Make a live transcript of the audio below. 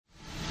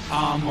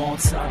I'm on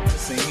top,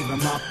 this ain't even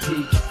my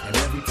peak. And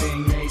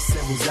everything they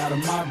said was out of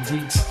my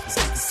reach. It's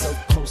getting so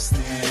close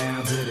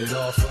now, did it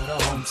all for the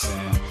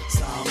hometown.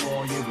 Time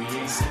all year we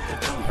ain't seen the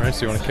phone. All right,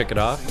 so you want to kick it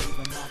off?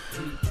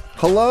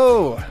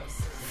 Hello,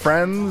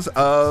 friends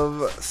of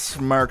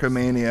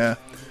Smarkamania.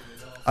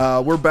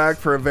 We're back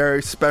for a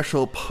very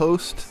special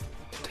post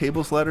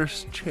Tables,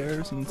 Letters,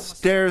 Chairs, and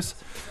Stairs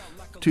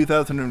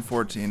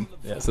 2014.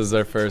 Yeah, this is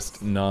our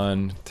first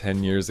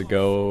non-10 years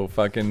ago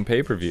fucking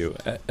pay-per-view.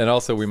 And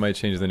also, we might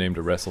change the name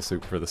to Wrestle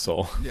Soup for the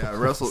Soul. Yeah,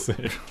 Wrestle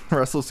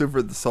Soup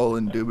for the Soul,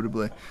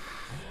 indubitably.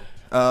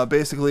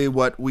 Basically,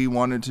 what we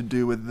wanted to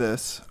do with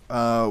this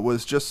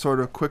was just sort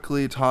of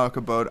quickly talk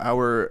about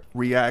our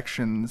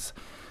reactions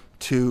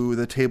to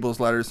the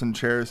Tables, Ladders, and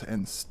Chairs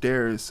and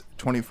Stairs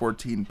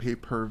 2014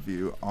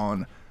 pay-per-view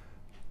on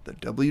the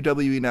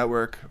WWE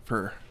Network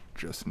for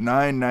just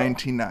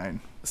 $9.99.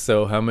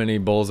 So how many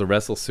bowls of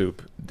Wrestle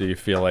Soup do you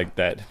feel like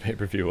that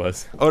pay-per-view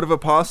was? Out of a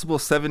possible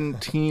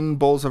 17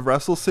 bowls of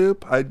Wrestle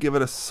Soup, I'd give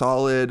it a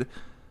solid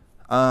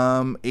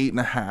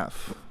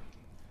 8.5.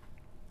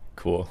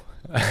 Cool.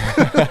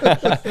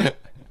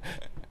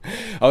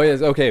 Oh,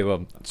 yes. Okay,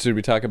 well, should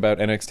we talk about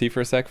NXT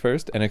for a sec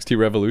first? NXT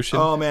Revolution?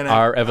 Oh, man.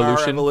 Our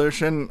Evolution? Our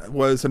Evolution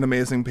was an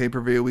amazing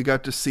pay-per-view. We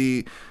got to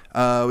see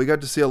a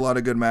lot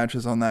of good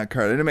matches on that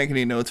card. I didn't make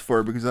any notes for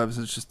it because I was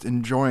just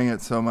enjoying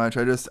it so much.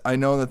 I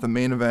know that the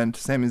main event,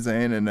 Sami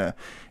Zayn and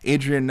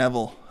Adrian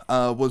Neville,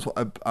 was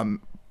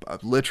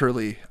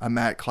literally a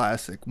mat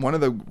classic. One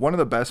of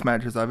the best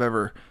matches I've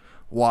ever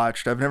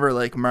watched. I've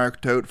never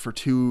marked out for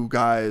two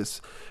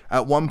guys.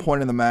 At one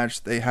point in the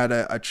match, they had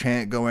a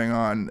chant going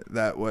on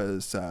that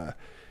was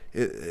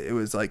it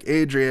was like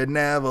Adrian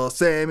Neville,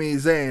 Sami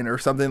Zayn, or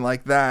something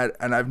like that.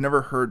 And I've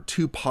never heard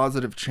two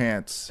positive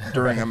chants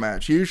during a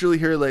match. You usually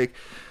hear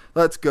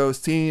 "Let's go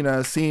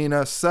Cena,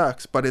 Cena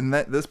sucks," but in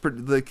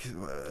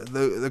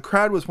the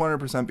crowd was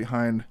 100%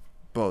 behind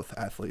both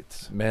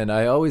athletes. Man,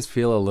 I always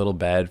feel a little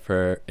bad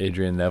for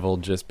Adrian Neville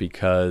just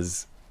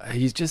because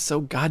he's just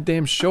so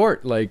goddamn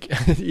short.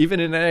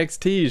 Even in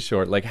NXT he's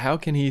short. How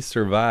can he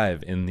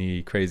survive in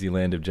the crazy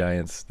land of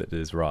giants that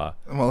is Raw?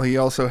 Well, he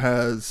also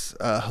has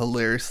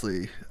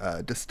hilariously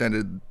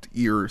distended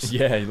ears.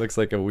 Yeah, he looks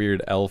like a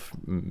weird elf,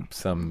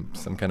 some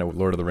kind of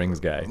Lord of the Rings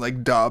guy.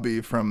 Like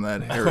Dobby from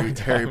that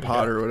Harry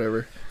Potter or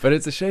whatever. But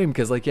it's a shame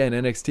because, in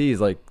NXT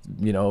he's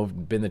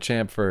been the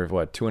champ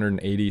for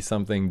 280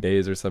 something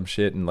days or some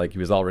shit, and he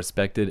was all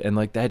respected, and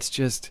that's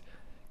just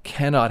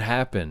cannot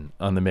happen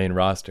on the main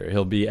roster.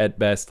 He'll be at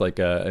best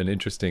an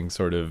interesting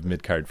sort of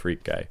mid-card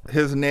freak guy.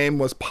 His name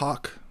was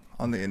Pac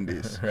on the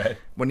indies. Right.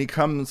 When he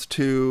comes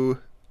to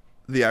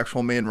the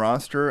actual main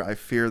roster, I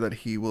fear that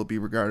he will be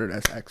regarded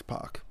as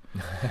X-Pac,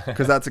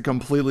 because that's a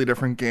completely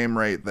different game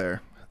right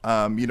there.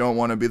 You don't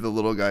want to be the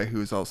little guy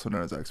who's also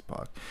known as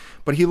X-Pac,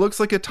 but he looks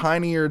like a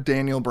tinier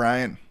Daniel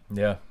Bryan.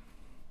 Yeah.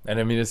 And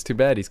I mean, it's too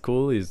bad. He's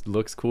cool. He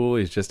looks cool.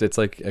 It's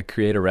like a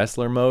create a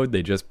wrestler mode.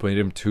 They just put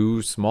him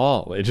too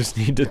small. They just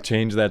need to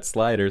change that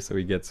slider so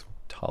he gets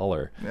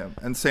taller. Yeah,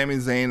 and Sami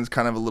Zayn's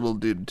kind of a little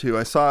dude too.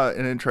 I saw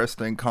an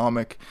interesting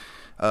comic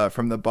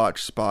from the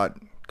Botch Spot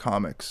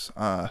comics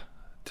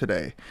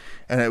today,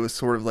 and it was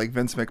sort of like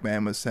Vince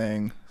McMahon was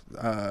saying,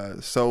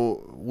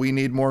 so we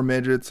need more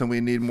midgets and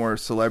we need more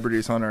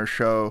celebrities on our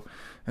show.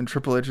 And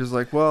Triple H is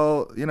like,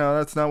 well,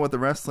 that's not what the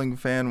wrestling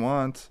fan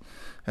wants.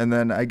 And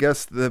then I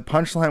guess the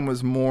punchline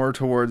was more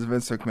towards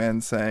Vince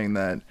McMahon saying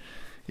that,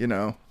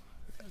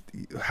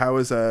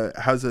 how's a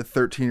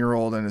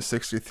 13-year-old and a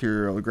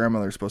 63-year-old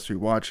grandmother supposed to be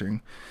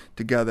watching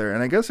together?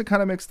 And I guess it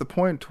kind of makes the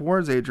point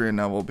towards Adrian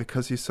Neville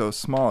because he's so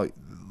small.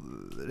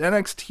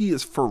 NXT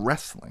is for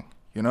wrestling,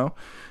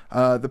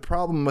 The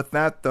problem with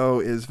that, though,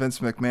 is Vince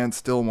McMahon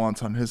still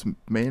wants on his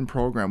main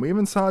program. We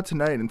even saw it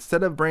tonight.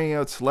 Instead of bringing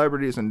out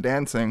celebrities and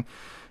dancing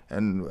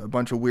and a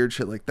bunch of weird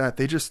shit like that,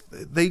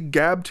 they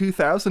Gab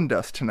 2000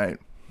 us tonight.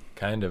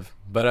 Kind of.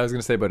 But I was going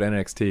to say about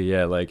NXT,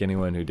 yeah,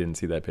 anyone who didn't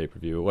see that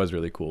pay-per-view, it was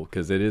really cool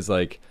because it is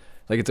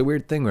it's a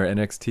weird thing where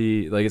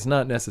NXT, it's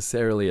not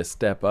necessarily a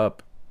step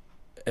up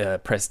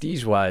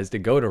prestige-wise to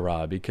go to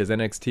Raw, because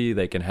NXT,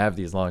 they can have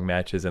these long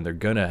matches and they're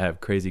going to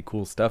have crazy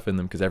cool stuff in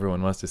them because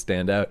everyone wants to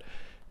stand out.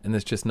 And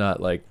it's just not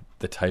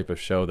the type of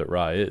show that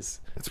Raw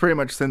is. It's pretty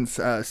much since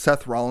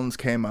Seth Rollins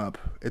came up,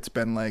 it's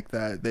been like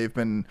that.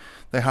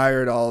 They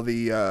hired all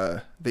the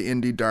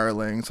indie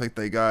darlings.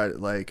 They got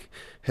Hideo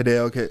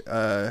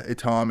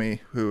Itami,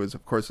 who is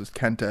of course is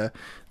Kenta.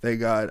 They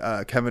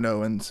got Kevin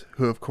Owens,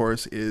 who of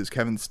course is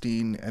Kevin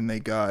Steen, and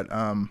they got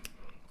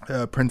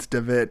Prince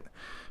Devitt,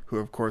 who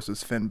of course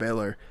is Finn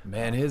Balor.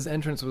 Man, his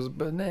entrance was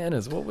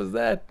bananas. What was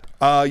that?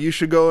 You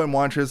should go and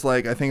watch his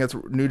I think it's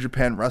New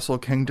Japan Wrestle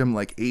Kingdom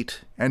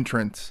 8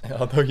 entrance.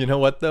 Although, you know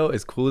what though?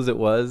 As cool as it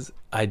was,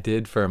 I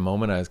did for a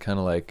moment, I was kind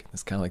of like,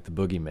 it's kind of like the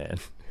Boogeyman.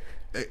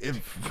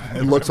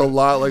 It looks a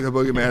lot like the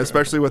Boogeyman,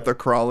 especially with the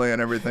crawling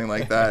and everything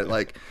like that.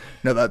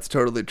 No, that's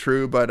totally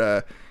true.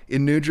 But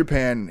in New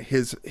Japan,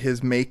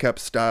 his makeup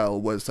style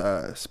was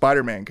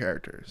Spider-Man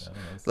characters.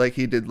 Oh, nice. Like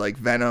he did like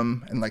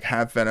Venom and like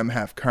half Venom,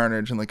 half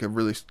Carnage, and like a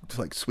really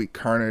like sweet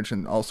Carnage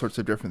and all sorts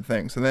of different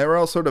things. And they were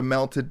all sort of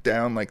melted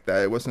down like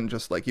that. It wasn't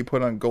just like you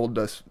put on gold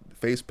dust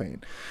face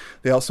paint.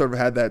 They all sort of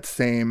had that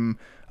same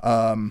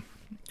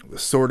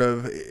sort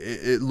of,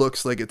 it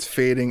looks like it's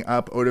fading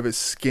up out of his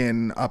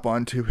skin up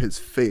onto his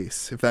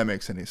face, if that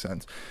makes any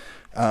sense.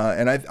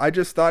 And I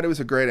just thought it was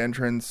a great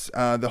entrance.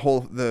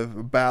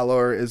 The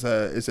Balor is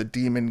a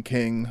demon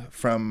king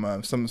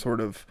from some sort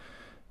of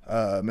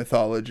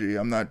mythology.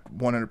 I'm not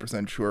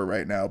 100% sure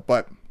right now,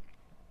 but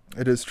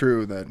it is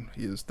true that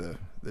he is the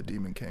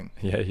demon king.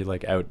 Yeah, he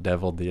like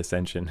out-deviled the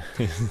Ascension.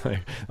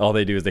 Like, all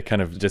they do is they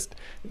kind of just...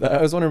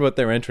 I was wondering about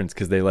their entrance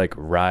because they like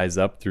rise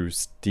up through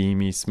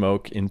steamy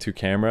smoke into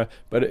camera.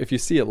 But if you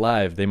see it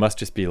live, they must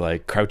just be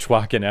like crouch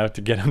walking out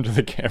to get under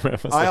the camera.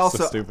 It must look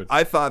so stupid.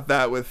 I thought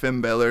that with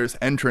Finn Balor's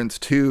entrance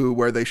too,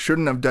 where they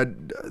shouldn't have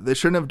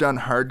done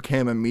hard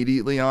cam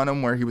immediately on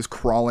him, where he was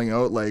crawling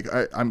out like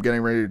I'm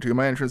getting ready to do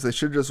my entrance. They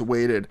should have just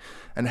waited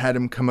and had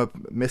him come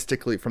up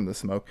mystically from the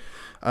smoke.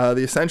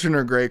 The Ascension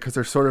are great because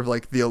they're sort of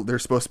like they're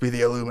supposed to be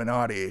the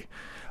Illuminati.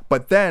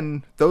 But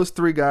then those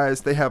three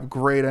guys, they have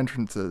great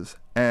entrances.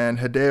 And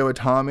Hideo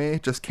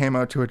Itami just came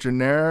out to a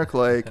generic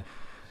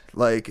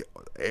the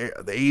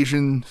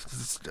Asian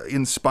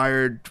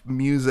inspired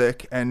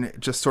music, and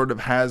just sort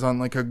of has on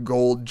like a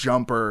gold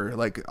jumper.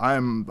 Like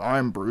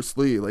I'm Bruce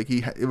Lee. Like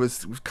it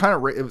was a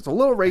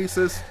little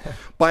racist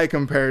by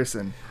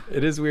comparison.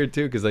 It is weird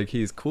too, because like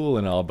he's cool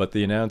and all, but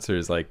the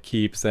announcers like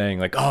keep saying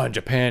like, "Oh, in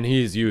Japan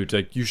he's huge.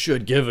 Like you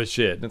should give a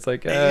shit." And it's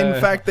like, in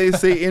fact, they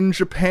say in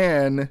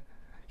Japan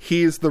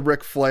he's the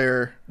Ric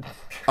Flair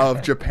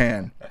of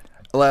Japan.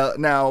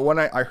 Now, when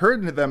I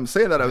heard them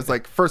say that, I was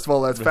like, first of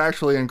all, that's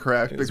factually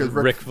incorrect because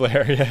Ric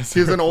Flair, yes,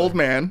 he's an old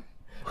man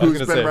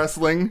who's been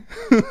wrestling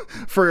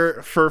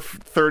for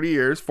 30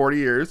 years, 40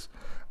 years.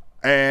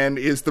 And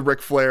is the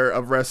Ric Flair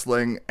of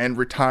wrestling and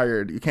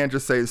retired. You can't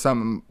just say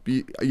some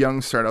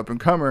young startup and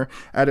comer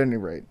at any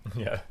rate.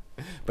 Yeah.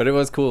 But it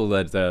was cool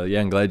that,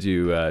 I'm glad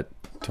you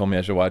told me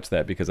I should watch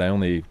that, because I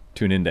only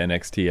tune into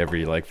NXT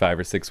every like 5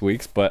 or 6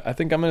 weeks. But I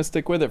think I'm going to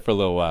stick with it for a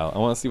little while. I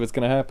want to see what's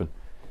going to happen.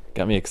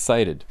 Got me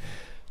excited.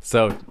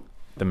 So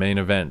the main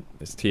event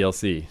is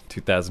TLC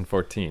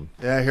 2014.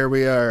 Yeah, here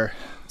we are.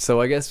 So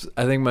I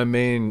think my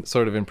main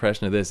sort of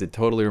impression of this, it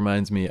totally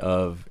reminds me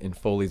of in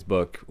Foley's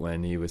book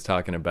when he was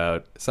talking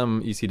about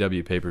some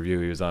ECW pay-per-view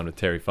he was on with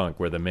Terry Funk,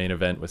 where the main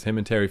event was him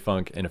and Terry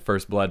Funk in a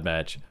first blood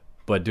match,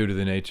 but due to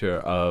the nature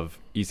of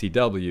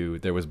ECW,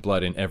 there was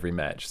blood in every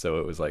match. So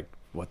it was like,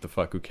 what the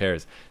fuck, who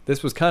cares?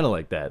 This was kind of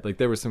like that. Like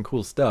there was some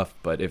cool stuff,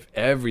 but if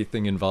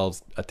everything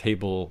involves a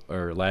table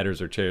or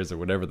ladders or chairs or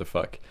whatever the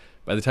fuck,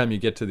 by the time you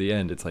get to the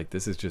end, it's like,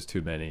 this is just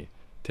too many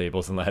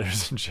tables and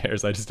ladders and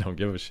chairs. I just don't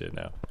give a shit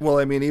now. Well,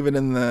 I mean, even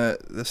in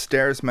the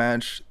stairs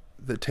match,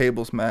 the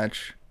tables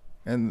match,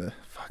 and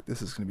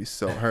this is going to be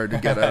so hard to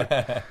get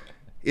out.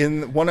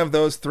 In one of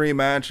those three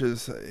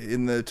matches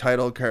in the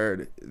title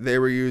card, they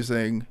were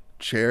using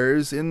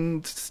chairs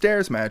in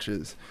stairs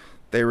matches.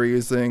 They were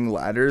using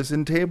ladders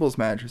in tables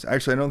matches.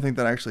 Actually, I don't think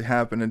that actually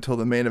happened until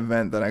the main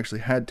event that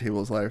actually had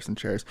tables, ladders, and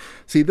chairs.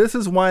 See, this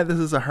is why this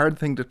is a hard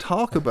thing to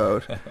talk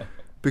about.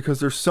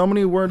 Because there's so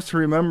many words to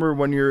remember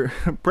when you're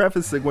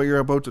prefacing what you're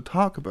about to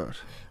talk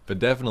about. But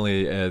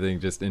definitely, I think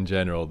just in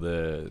general,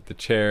 the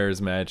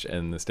chairs match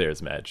and the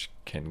stairs match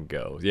can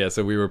go. Yeah,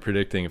 so we were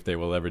predicting if they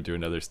will ever do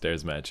another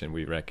stairs match, and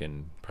we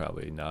reckon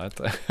probably not.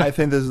 I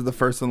think this is the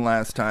first and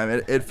last time.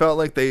 It felt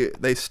like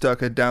they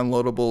stuck a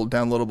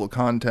downloadable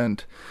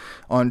content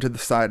onto the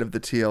side of the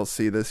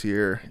TLC this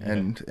year,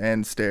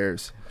 and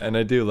stairs. And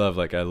I do love,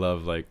 I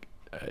love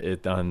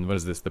it on, what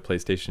is this, the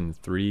PlayStation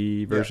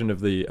 3 version of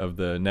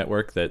the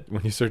network, that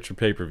when you search for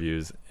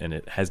pay-per-views, and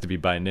it has to be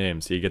by name,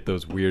 so you get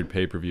those weird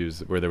pay-per-views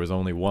where there was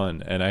only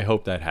one. And I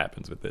hope that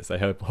happens with this. I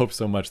hope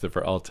so much that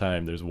for all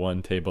time there's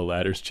one table,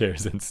 ladders,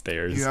 chairs, and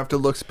stairs. You have to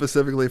look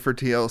specifically for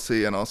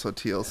TLC and also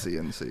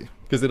TLC-NC.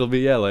 Because it'll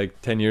be,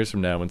 like 10 years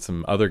from now, when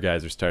some other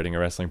guys are starting a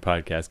wrestling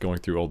podcast going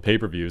through old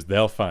pay-per-views,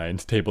 they'll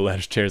find table,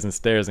 ladders, chairs, and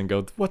stairs and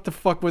go, what the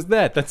fuck was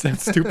that? That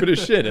sounds stupid as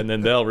shit. And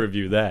then they'll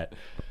review that.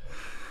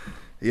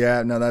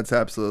 Yeah, no, that's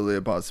absolutely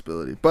a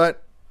possibility.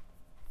 But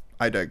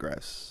I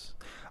digress.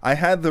 I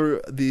had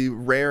the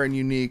rare and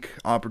unique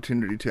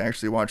opportunity to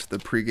actually watch the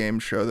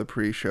pregame show, the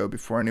pre-show,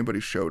 before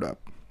anybody showed up.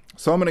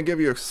 So I'm going to give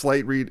you a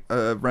slight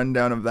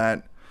rundown of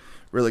that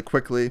really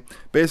quickly.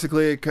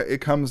 Basically,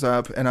 it comes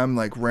up, and I'm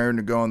like raring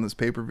to go on this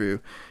pay-per-view.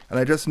 And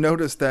I just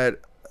noticed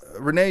that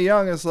Renee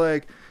Young is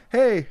like,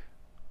 hey,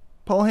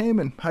 Paul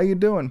Heyman, how you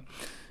doing?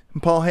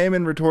 And Paul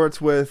Heyman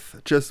retorts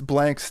with just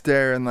blank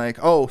stare and like,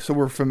 oh, so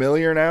we're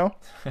familiar now?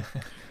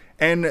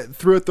 And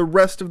throughout the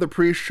rest of the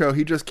pre-show,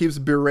 he just keeps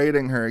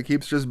berating her. He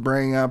keeps just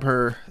bringing up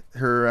her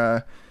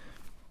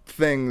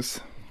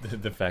things.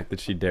 The fact that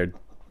she dared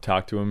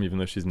talk to him even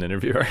though she's an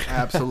interviewer.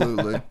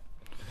 Absolutely.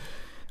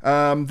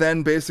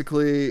 Then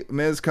basically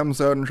Miz comes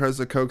out and tries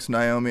to coax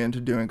Naomi into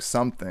doing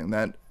something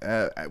that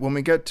when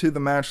we get to the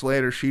match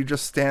later, she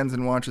just stands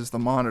and watches the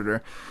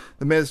monitor.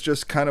 The Miz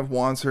just kind of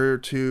wants her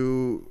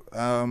to,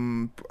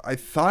 I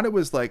thought it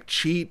was like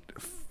cheat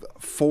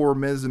for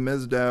Miz and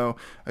Mizdow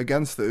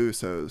against the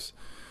Usos.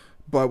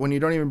 But when you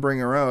don't even bring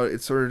her out,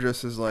 it sort of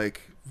just is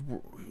like,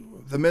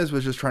 the Miz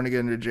was just trying to get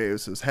into Jey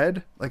Uso's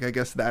head. Like, I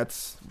guess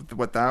that's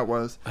what that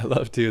was. I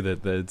love too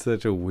that it's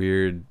such a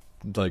weird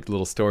like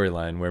little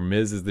storyline where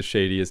Miz is the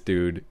shadiest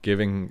dude,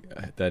 giving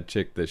that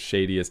chick the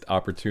shadiest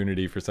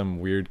opportunity for some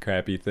weird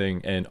crappy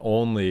thing, and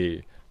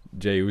only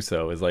Jey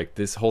Uso is like,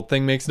 this whole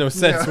thing makes no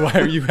sense. Yeah. Why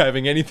are you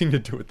having anything to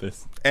do with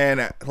this?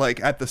 And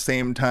like at the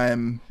same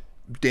time,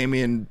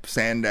 Damian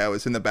Sandow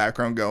is in the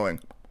background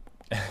going,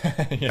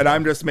 Yeah. and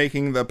I'm just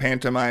making the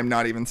pantomime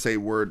not even say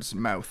words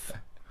mouth.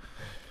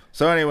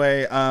 So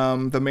anyway,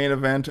 the main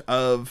event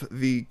of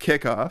the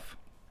kickoff,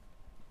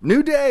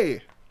 New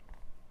Day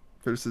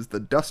versus the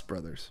Dust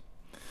Brothers.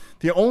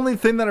 The only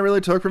thing that I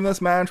really took from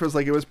this match was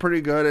like it was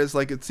pretty good. As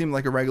like it seemed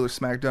like a regular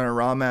SmackDown or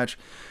Raw match,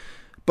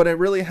 but it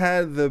really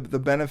had the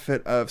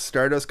benefit of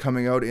Stardust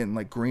coming out in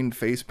like green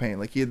face paint.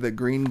 Like he had the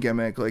green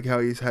gimmick, like how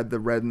he's had the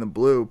red and the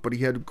blue, but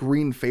he had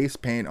green face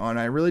paint on.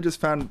 I really just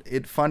found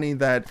it funny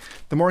that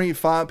the more he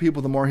fought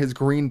people, the more his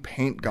green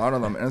paint got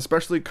on them, and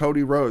especially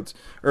Cody Rhodes,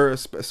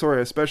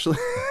 especially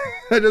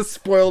I just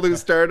spoiled who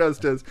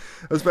Stardust is,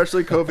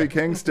 especially Kofi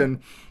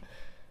Kingston.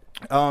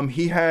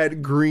 He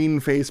had green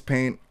face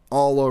paint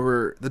all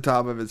over the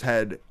top of his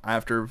head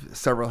after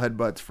several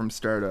headbutts from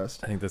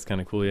Stardust. I think that's kind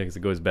of cool, yeah, because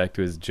it goes back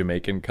to his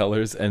Jamaican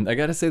colors. And I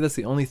gotta say, that's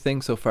the only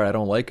thing so far I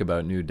don't like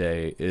about New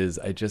Day is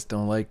I just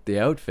don't like the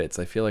outfits.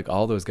 I feel like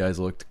all those guys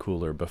looked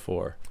cooler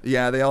before.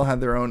 Yeah, they all had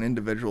their own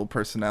individual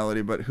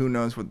personality, but who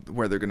knows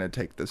where they're gonna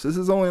take this. This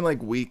is only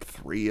like week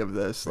 3 of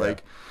this. Yeah.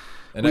 Like,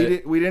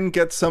 And we didn't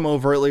get some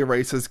overtly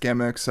racist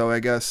gimmick, so I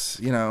guess,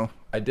 you know.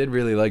 I did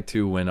really like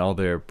too when all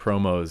their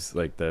promos,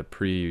 like the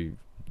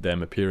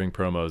them appearing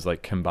promos,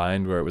 like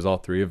combined, where it was all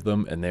 3 of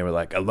them, and they were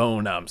like,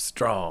 "Alone I'm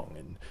strong,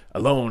 and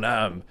alone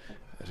I'm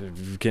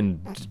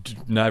can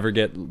never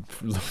get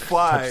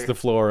Fly touch the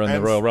floor on the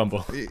and- Royal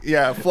Rumble."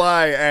 Yeah,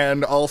 fly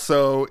and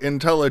also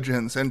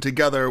intelligence, and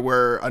together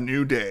we're a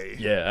new day.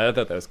 Yeah, I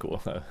thought that was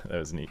cool. That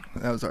was neat.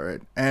 That was all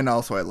right. And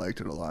also I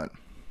liked it a lot.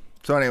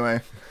 So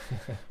anyway,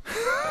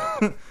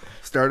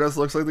 Stardust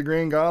looks like the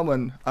Green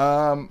Goblin.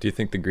 Do you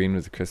think the green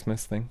was a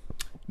Christmas thing?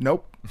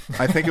 Nope.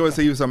 I think it was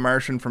he was a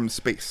Martian from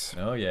space.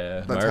 Oh yeah,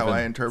 That's how Marvin.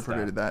 I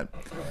interpreted that.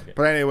 Okay.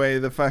 But anyway,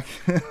 the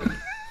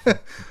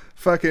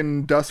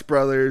fucking Dust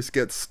Brothers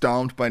get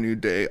stomped by New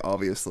Day,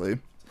 obviously.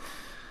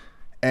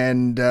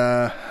 And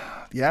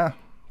yeah,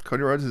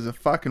 Cody Rhodes is a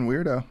fucking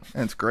weirdo,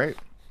 and it's great.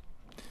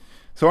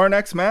 So our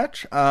next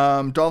match,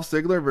 Dolph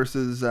Ziggler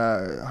versus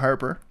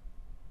Harper.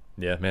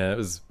 Yeah, man, it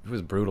was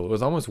brutal. It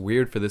was almost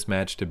weird for this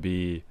match to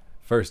be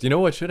first. You know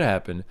what should have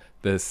happened?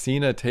 The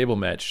Cena table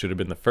match should have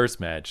been the first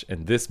match,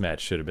 and this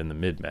match should have been the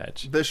mid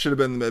match. This should have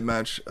been the mid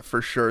match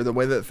for sure. The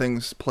way that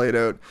things played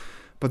out,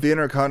 but the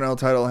Intercontinental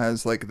title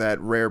has like that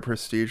rare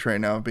prestige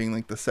right now of being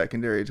like the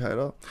secondary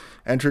title,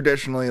 and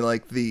traditionally,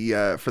 like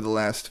the for the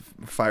last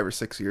 5 or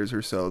 6 years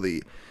or so,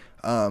 the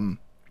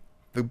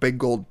big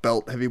gold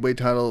belt heavyweight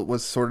title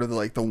was sort of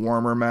like the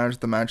warmer match,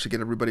 the match to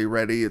get everybody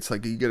ready. It's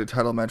like you get a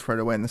title match right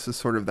away, and this is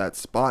sort of that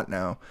spot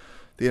now.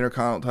 The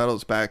Intercontinental title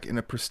is back in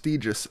a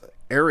prestigious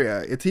area.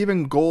 It's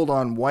even gold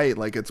on white.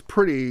 Like it's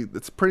pretty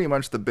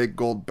much the big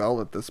gold belt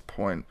at this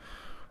point.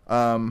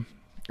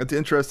 It's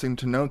interesting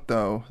to note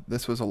though,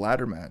 this was a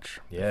ladder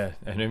match. Yeah,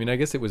 and I mean, I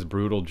guess it was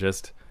brutal.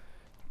 Just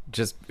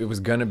it was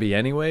gonna be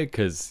anyway,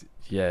 because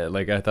yeah,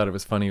 like I thought it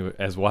was funny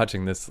as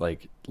watching this,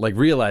 like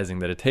realizing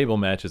that a table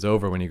match is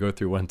over when you go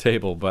through one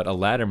table, but a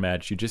ladder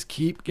match, you just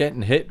keep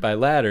getting hit by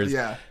ladders.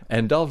 Yeah.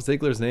 And Dolph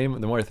Ziggler's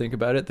name, the more I think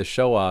about it, the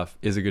Show Off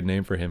is a good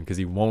name for him because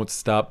he won't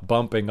stop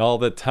bumping all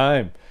the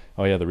time.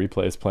 Oh yeah, the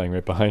replay is playing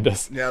right behind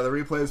us. Yeah, the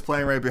replay is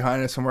playing right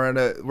behind us, and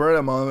we're at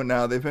a moment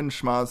now. They've been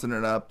schmozzing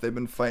it up. They've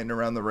been fighting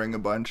around the ring a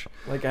bunch.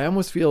 Like I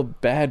almost feel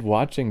bad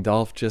watching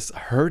Dolph just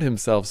hurt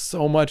himself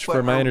so much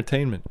for my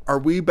entertainment. Are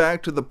we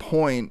back to the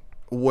point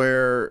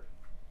where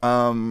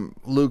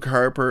Luke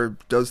Harper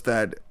does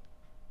that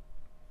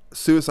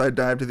suicide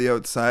dive to the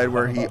outside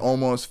where he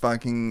almost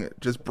fucking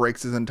just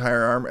breaks his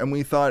entire arm? And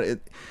we thought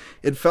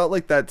it felt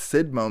like that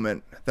Sid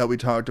moment that we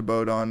talked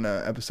about on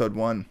episode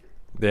 1.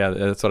 Yeah,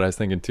 that's what I was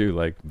thinking too.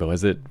 Like, but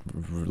was it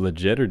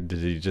legit or did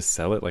he just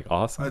sell it like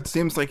awesome? It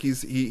seems like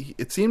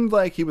it seemed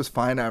like he was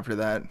fine after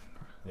that.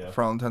 Yeah.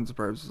 For all intents and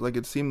purposes, like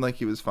it seemed like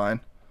he was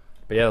fine.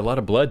 But yeah, a lot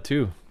of blood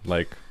too.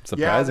 Like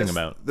surprising this,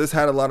 amount. This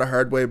had a lot of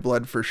hard way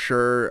blood for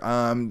sure.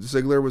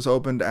 Ziggler was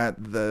opened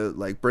at the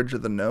like bridge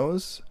of the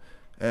nose,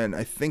 and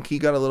I think he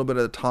got a little bit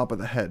at the top of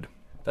the head.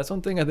 That's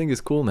one thing I think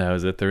is cool now,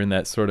 is that they're in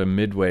that sort of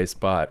midway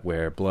spot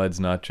where blood's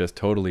not just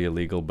totally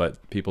illegal, but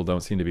people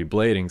don't seem to be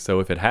blading. So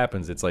if it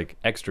happens, it's like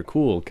extra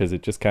cool because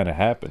it just kind of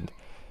happened.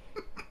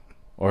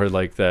 Or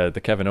like the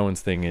Kevin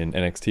Owens thing in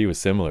NXT was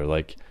similar.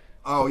 Like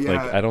Oh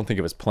yeah. Like, I don't think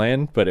it was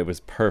planned, but it was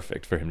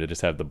perfect for him to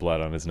just have the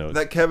blood on his nose.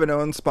 That Kevin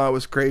Owens spot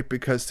was great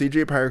because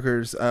CJ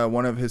Parker's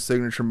one of his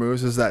signature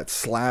moves is that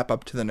slap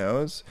up to the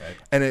nose, Right.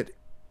 and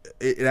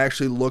it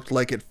actually looked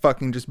like it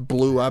fucking just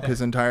blew up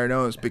his entire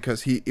nose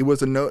because it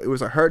was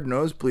a hard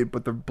nosebleed,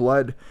 but the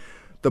blood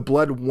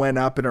went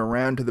up and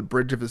around to the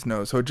bridge of his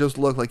nose, so it just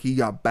looked like he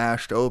got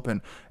bashed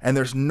open. And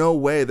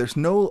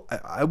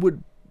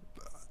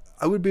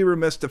I would be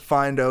remiss to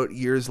find out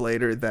years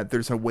later that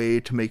there's a way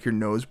to make your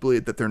nose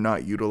bleed that they're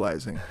not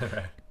utilizing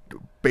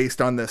based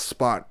on this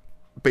spot,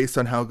 based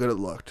on how good it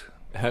looked.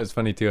 That was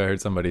funny too. I heard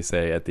somebody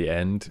say at the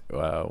end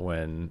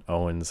when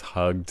Owens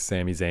hugged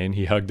Sami Zayn,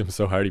 he hugged him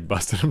so hard he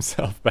busted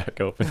himself back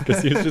open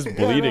because he was just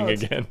bleeding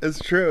again. It's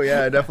true.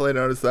 Yeah, I definitely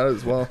noticed that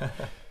as well.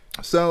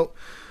 So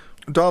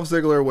Dolph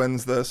Ziggler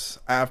wins this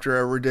after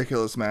a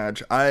ridiculous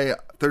match.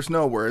 There's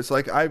no words.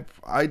 Like I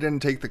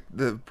didn't take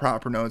the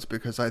proper notes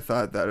because I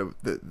thought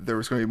that there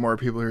was going to be more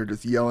people here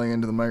just yelling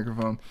into the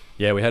microphone.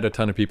 Yeah, we had a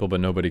ton of people,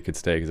 but nobody could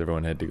stay because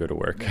everyone had to go to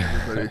work.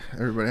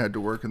 Everybody had to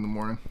work in the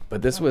morning.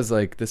 But this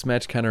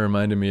match kind of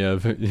reminded me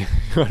of. You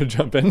want to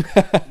jump in? No,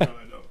 I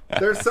don't.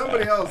 There's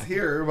somebody else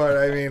here, but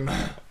I mean,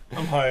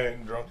 I'm high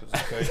and drunk. It's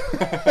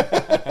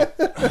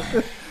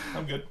okay.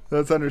 I'm good.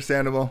 that's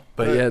understandable.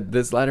 But yeah,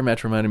 this ladder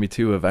match reminded me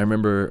too of, I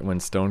remember when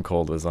Stone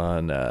Cold was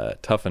on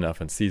Tough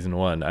Enough in season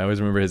 1. I always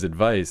remember his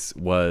advice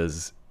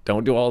was,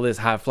 don't do all this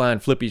high-flying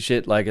flippy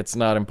shit like it's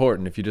not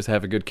important. If you just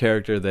have a good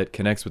character that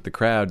connects with the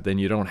crowd, then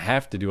you don't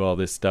have to do all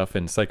this stuff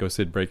and Psycho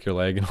Sid break your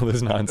leg and all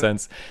this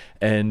nonsense.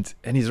 and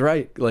he's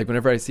right. Like,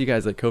 whenever I see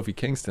guys like Kofi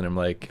Kingston, I'm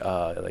like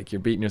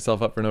you're beating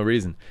yourself up for no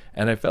reason.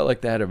 And I felt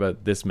like that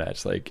about this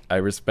match. Like, I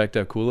respect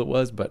how cool it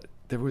was, but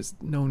there was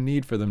no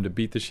need for them to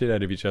beat the shit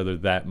out of each other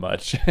that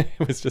much. It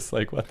was just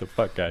like, what the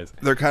fuck, guys?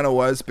 There kind of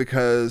was,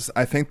 because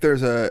I think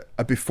there's a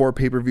before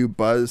pay-per-view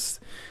buzz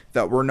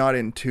that we're not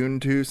in tune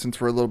to since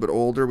we're a little bit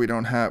older.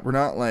 We're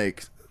not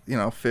like,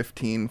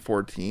 15,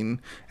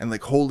 14 and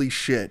like, holy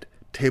shit,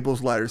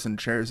 tables, ladders, and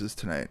chairs is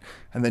tonight.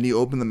 And then you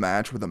open the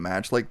match with a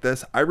match like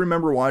this. I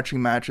remember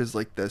watching matches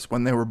like this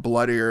when they were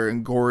bloodier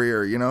and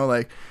gorier,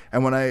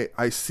 and when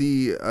I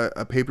see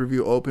a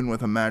pay-per-view open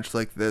with a match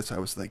like this, I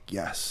was like,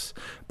 yes.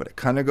 But it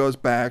kind of goes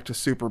back to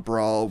Super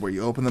Brawl, where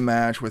you open the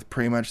match with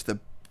pretty much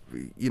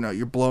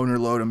you're blowing your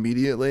load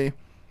immediately,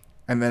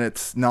 and then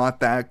it's not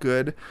that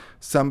good.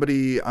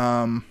 Somebody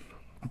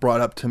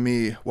brought up to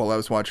me while I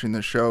was watching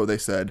the show, they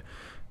said,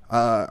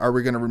 are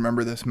we going to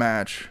remember this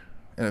match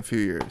in a few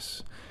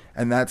years?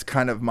 And that's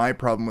kind of my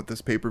problem with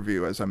this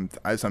pay-per-view as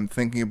I'm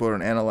thinking about it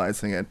and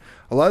analyzing it.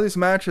 A lot of these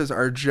matches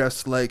are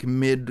just like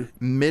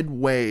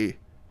midway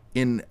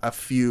in a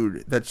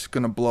feud that's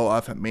going to blow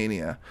off at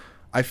Mania.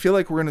 I feel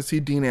like we're going to see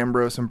Dean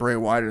Ambrose and Bray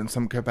Wyatt in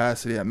some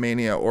capacity at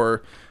Mania,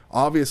 or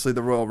obviously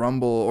the Royal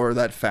Rumble, or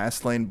that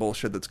Fastlane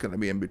bullshit that's going to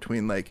be in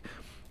between. Like,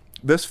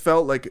 this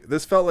felt like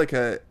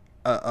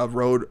a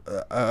road.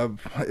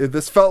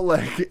 This felt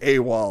like a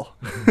wall.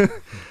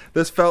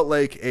 This felt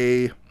like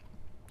a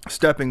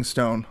stepping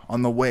stone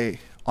on the road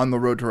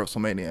to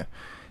WrestleMania.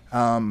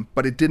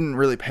 But it didn't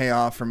really pay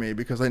off for me,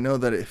 because I know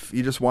that if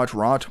you just watch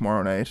Raw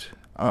tomorrow night,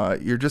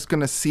 you're just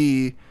going to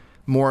see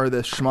more of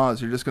this schmoz.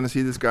 You're just going to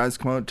see these guys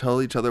come out and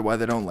tell each other why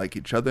they don't like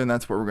each other, and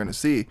that's what we're going to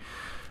see.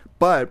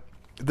 But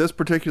this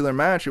particular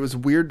match, it was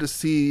weird to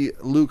see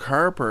Luke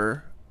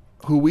Harper,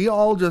 who we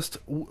all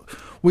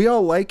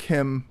like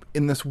him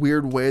in this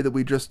weird way that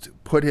we just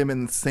put him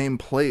in the same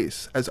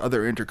place as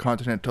other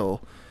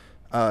Intercontinental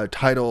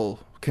title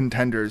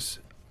contenders,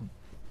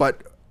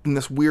 but in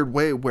this weird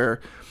way where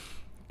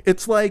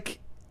it's like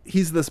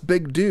he's this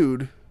big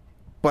dude,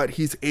 but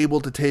he's able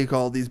to take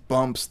all these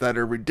bumps that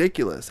are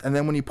ridiculous. And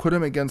then when you put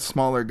him against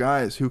smaller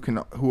guys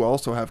who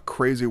also have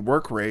crazy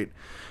work rate,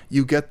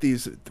 you get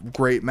these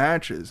great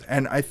matches.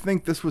 And I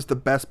think this was the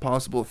best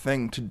possible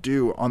thing to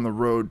do on the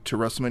road to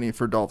WrestleMania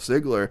for Dolph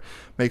Ziggler.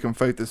 Make him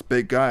fight this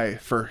big guy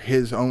for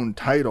his own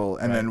title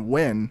and then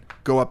win,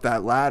 go up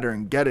that ladder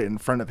and get it in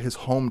front of his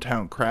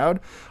hometown crowd.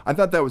 I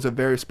thought that was a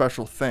very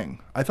special thing.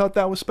 I thought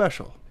that was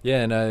special.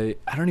 Yeah, and I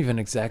don't even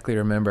exactly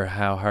remember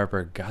how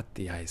Harper got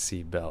the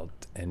IC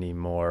belt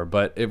anymore,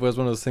 but it was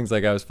one of those things,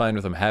 like, I was fine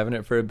with him having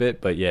it for a bit,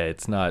 but yeah,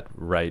 it's not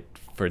right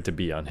for it to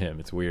be on him.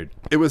 It's weird.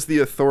 It was the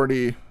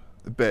authority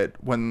bit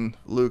when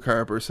Luke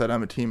Harper said,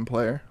 "I'm a team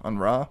player" on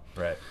Raw.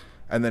 Right.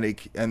 And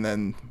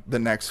then the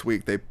next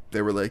week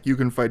they were like, "You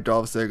can fight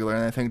Dolph Ziggler,"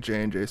 and I think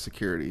J&J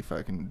Security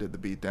fucking did the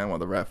beatdown while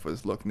the ref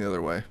was looking the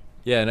other way.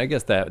 Yeah, and I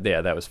guess that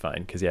was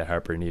fine, because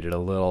Harper needed a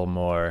little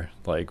more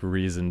like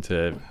reason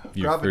for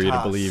you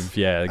to believe.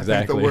 Yeah, exactly.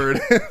 I think the word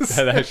is.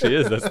 That actually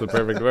is. That's the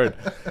perfect word.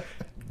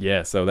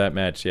 Yeah, so that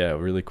match,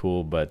 really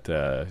cool, but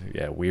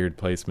weird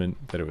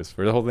placement that it was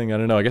for the whole thing. I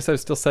don't know. I guess I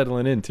was still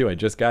settling in too. I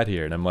just got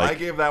here, and I'm like, I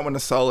gave that one a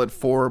solid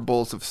 4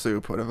 bowls of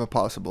soup out of a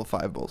possible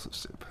 5 bowls of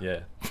soup.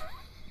 Yeah.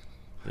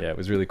 Yeah, it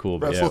was really cool.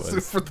 But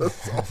Soup for the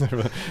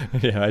soul.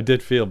 Yeah, I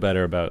did feel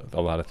better about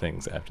a lot of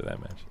things after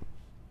that match.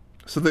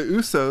 So the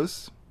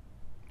Usos,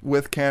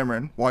 with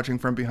Cameron, watching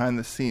from behind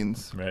the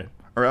scenes, right,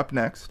 are up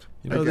next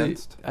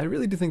against I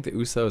really do think the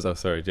Usos. Oh,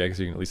 sorry, Jack.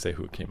 So you can at least say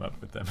who came up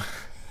with them.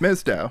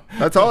 Mizdow.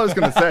 That's all I was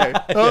going to say.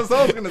 That's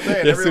all I was going to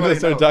say. As soon as I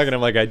started talking, I'm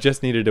like, I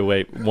just needed to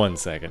wait 1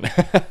 second.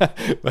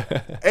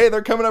 Hey,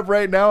 they're coming up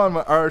right now on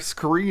our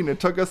screen. It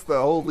took us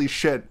the holy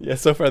shit. Yeah,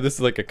 so far this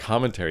is like a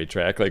commentary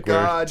track. Like we're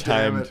God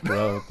damn timed it.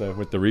 well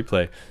with the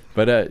replay.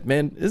 But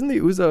man, isn't the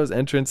Usos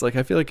entrance like?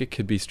 I feel like it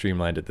could be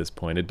streamlined at this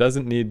point. It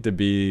doesn't need to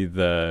be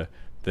the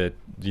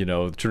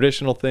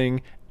traditional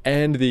thing.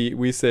 And the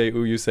we say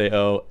ooh, you say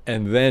oh,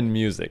 and then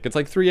music. It's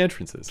like 3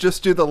 entrances.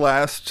 Just do the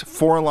last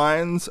 4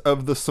 lines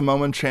of the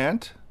Samoan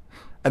chant,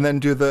 and then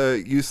do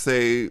the you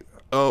say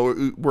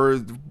oh, where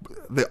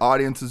the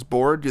audience is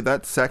bored. Do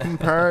that second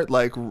part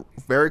like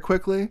very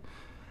quickly,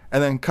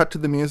 and then cut to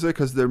the music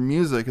because their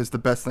music is the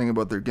best thing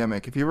about their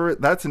gimmick. If you ever,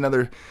 that's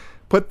another.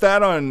 Put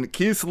that on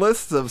Keith's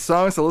list of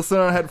songs to listen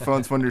on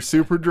headphones when you're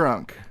super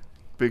drunk,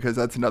 because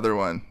that's another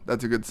one.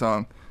 That's a good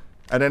song.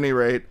 At any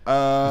rate,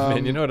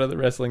 man, you know what other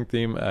wrestling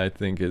theme I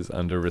think is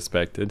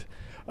under-respected?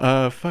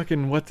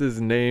 Fucking what's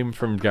his name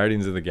from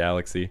Guardians of the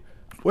Galaxy?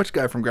 Which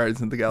guy from Guardians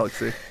of the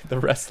Galaxy? The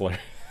wrestler.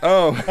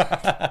 Oh,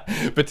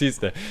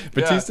 Batista.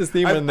 Batista's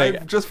theme when they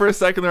just for a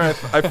second there,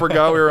 I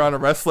forgot we were on a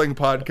wrestling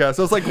podcast.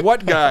 I was like,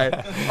 what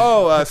guy?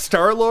 Oh,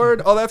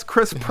 Star-Lord? Oh, that's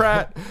Chris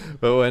Pratt.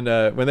 But when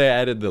they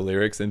added the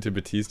lyrics into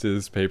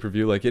Batista's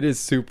pay-per-view, like it is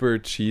super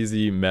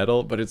cheesy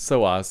metal, but it's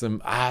so awesome.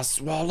 I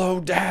swallow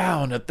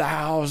down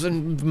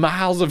 1,000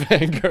 miles of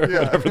anger.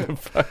 Yeah. Whatever the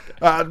fuck.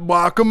 I'd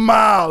walk a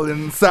mile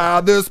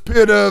inside this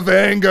pit of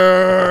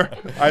anger.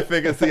 I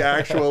think it's the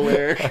actual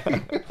lyric.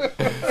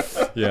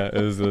 Yeah,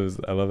 it was,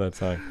 I love that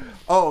song.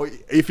 Oh,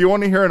 if you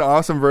want to hear an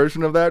awesome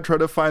version of that, try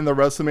to find the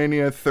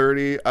WrestleMania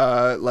 30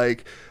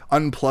 like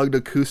unplugged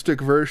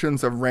acoustic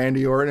versions of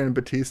Randy Orton and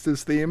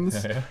Batista's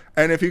themes. Yeah.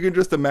 And if you can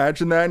just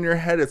imagine that in your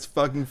head, it's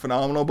fucking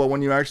phenomenal. But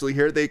when you actually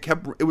hear it,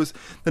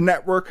 the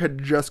network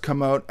had just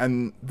come out,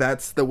 and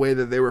that's the way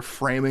that they were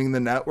framing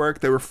the network.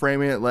 They were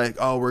framing it like,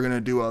 oh, we're going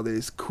to do all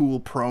these cool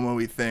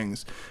promo-y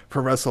things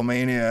for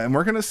WrestleMania, and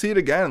we're going to see it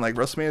again. Like,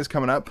 WrestleMania is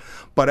coming up.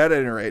 But at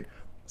any rate,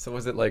 So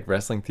was it like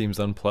wrestling themes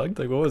unplugged?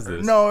 Like what was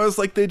this? no, it was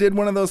like they did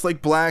one of those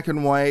like black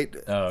and white,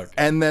 Oh, okay.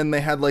 and then they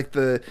had like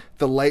the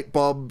light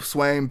bulb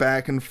swaying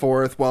back and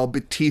forth while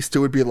Batista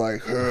would be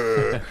like,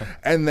 "Ugh."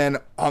 And then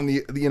on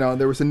the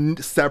there was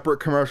a separate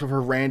commercial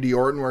for Randy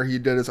Orton where he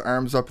did his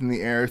arms up in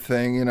the air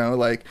thing,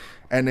 like,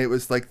 and it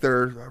was like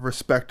their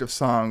respective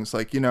songs,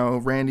 like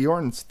Randy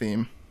Orton's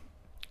theme,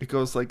 it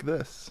goes like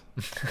this.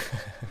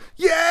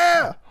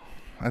 Yeah,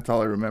 that's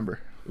all I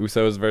remember.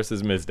 Usos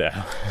versus Mizdow.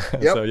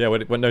 Yep. So yeah,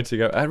 what notes you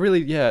got? I don't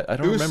remember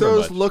Usos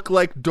much. look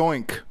like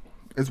Doink,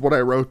 is what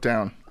I wrote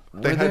down.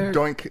 They had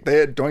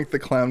Doink the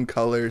Clown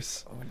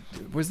colors.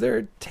 Was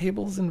there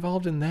tables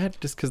involved in that?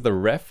 Just because the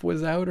ref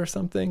was out or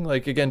something?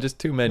 Like again, just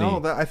too many.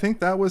 No, I think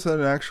that was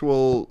an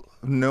actual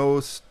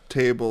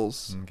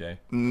tables, Okay.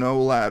 no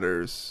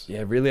ladders.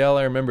 Yeah, really, all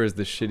I remember is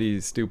the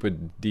shitty,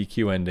 stupid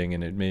DQ ending,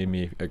 and it made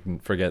me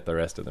forget the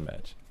rest of the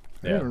match.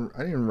 I Yeah.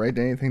 didn't write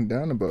anything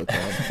down about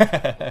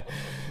that.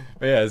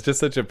 But yeah, it's just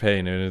such a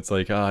pain, and it's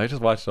like, oh, I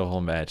just watched the whole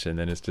match, and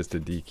then it's just a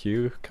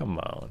DQ. Come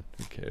on,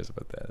 who cares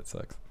about that? It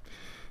sucks.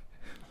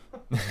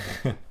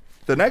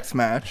 The next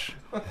match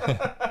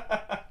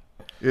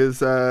is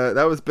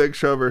that was Big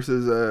Show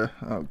versus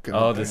oh god.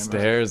 Oh, the damn it.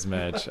 stairs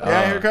match.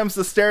 Yeah, Oh. here comes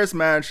the stairs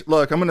match.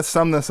 Look, I'm gonna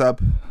sum this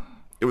up.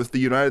 It was the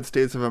United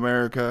States of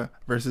America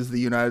versus the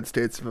United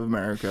States of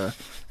America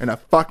in a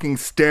fucking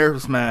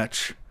stairs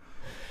match.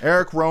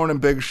 Eric Rowan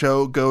and Big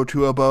Show go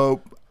to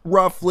about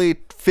roughly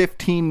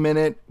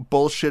 15-minute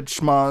bullshit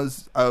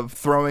schmoz of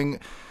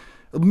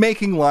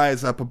making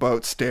lies up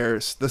about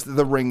stairs,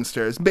 the ring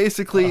stairs.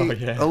 Basically, Oh,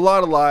 yeah. a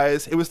lot of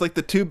lies. It was like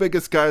the two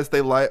biggest guys,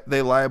 they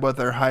lie about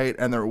their height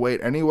and their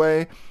weight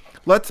anyway.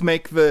 Let's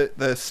make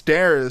the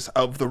stairs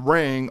of the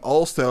ring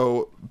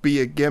also be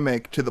a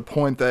gimmick to the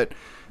point that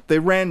they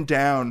ran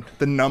down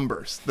the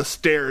numbers, the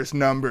stairs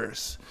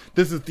numbers.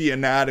 This is the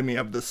anatomy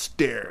of the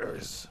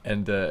stairs.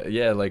 And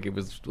yeah, like it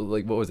was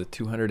like, what was it,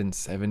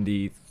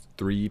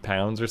 273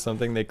 pounds or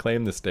something they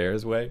claimed the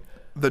stairs weigh?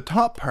 The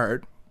top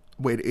part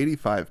weighed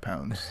 85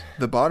 pounds.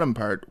 The bottom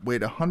part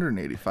weighed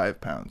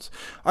 185 pounds.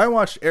 I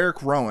watched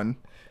Eric Rowan.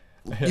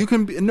 You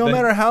can be, no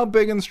matter how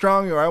big and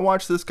strong you are, I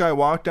watched this guy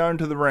walk down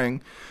to the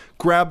ring,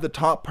 grab the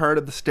top part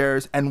of the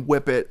stairs, and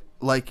whip it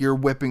like you're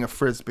whipping a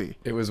frisbee.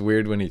 It was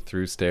weird when he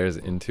threw stairs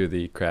into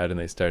the crowd and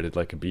they started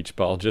like a beach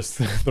ball just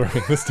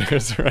throwing the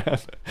stairs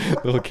around.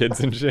 Little kids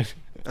and shit.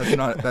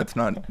 That's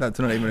not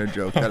even a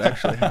joke. That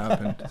actually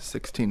happened.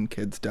 16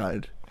 kids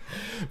died.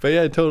 But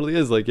yeah, it totally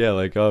is like, yeah,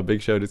 like, oh,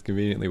 Big Show just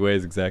conveniently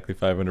weighs exactly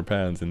 500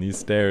 pounds, and these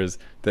stairs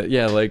that,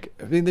 yeah, like,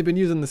 I mean, they've been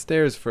using the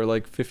stairs for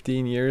like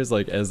 15 years,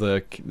 like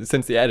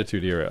since the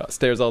Attitude Era,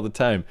 stairs all the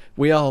time.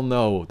 We all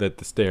know that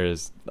the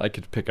stairs, I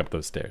could pick up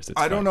those stairs. It's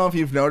I don't fine. know if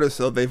you've noticed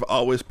though, they've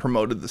always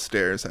promoted the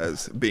stairs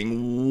as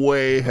being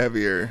way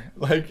heavier.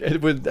 Like,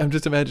 I'm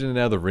just imagining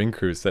now the ring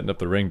crew setting up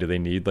the ring. Do they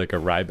need like a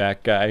Ryback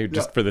guy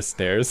just for the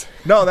stairs?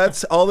 No,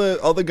 that's all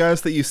the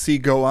guys that you see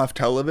go off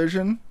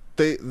television.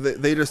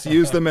 they just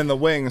use them in the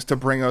wings to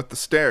bring out the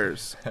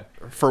stairs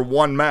for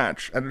one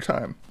match at a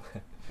time.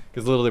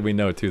 Because little did we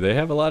know, too, they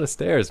have a lot of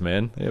stairs,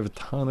 man. They have a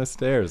ton of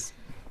stairs.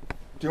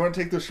 Do you want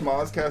to take the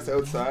Schmozcast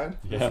outside?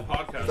 Yeah.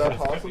 Podcast Is that is gonna be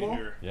possible?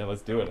 here. Yeah,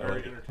 let's do it.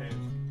 Very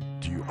entertaining.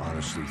 Do you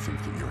honestly think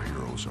that your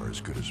heroes are as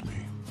good as me?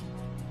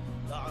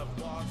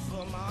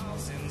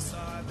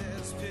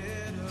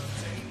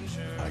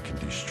 I can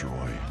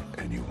destroy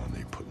anyone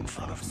they put in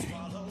front of me.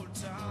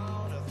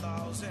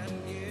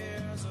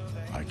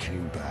 I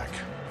came back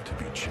to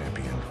be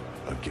champion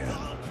again.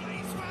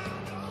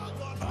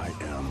 I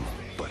am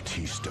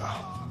Batista.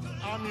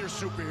 I'm your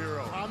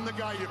superhero. I'm the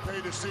guy you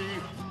pay to see.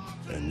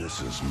 And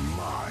this is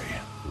my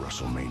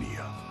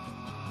WrestleMania.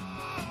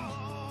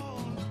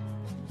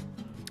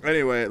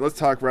 Anyway, let's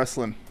talk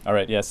wrestling. All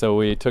right, yeah, so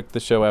we took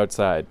the show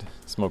outside.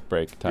 Smoke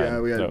break time. Yeah,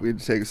 we had So- to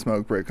take a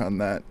smoke break on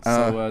that.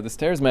 So the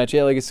stairs match,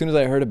 yeah, like as soon as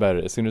I heard about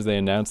it, as soon as they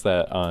announced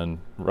that on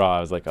Raw,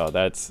 I was like, oh,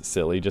 that's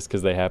silly. Just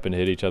because they happen to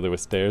hit each other with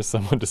stairs,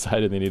 someone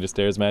decided they need a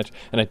stairs match.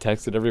 And I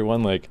texted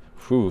everyone like,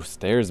 whew,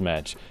 stairs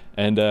match.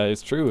 And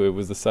it's true, it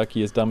was the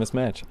suckiest, dumbest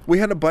match. We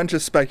had a bunch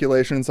of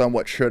speculations on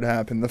what should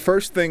happen. The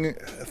first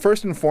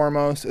and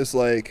foremost is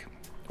like,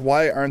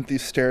 why aren't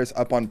these stairs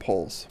up on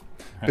poles?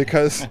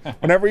 Because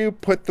whenever you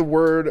put the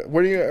word,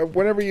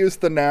 whenever you use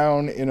the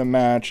noun in a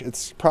match,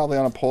 it's probably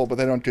on a pole, but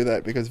they don't do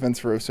that because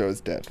Vince Russo is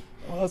dead.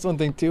 Well, that's one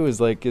thing too. Is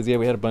yeah,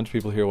 we had a bunch of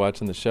people here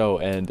watching the show,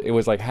 and it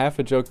was like half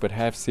a joke but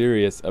half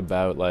serious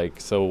about like,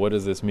 so what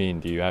does this mean?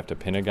 Do you have to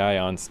pin a guy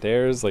on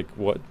stairs? Like,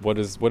 what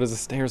is a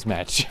stairs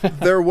match?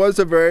 There was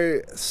a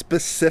very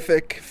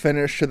specific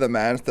finish to the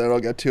match that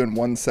I'll get to in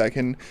 1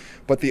 second,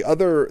 but the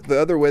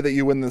other way that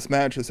you win this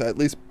match is to at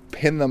least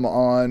pin them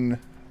on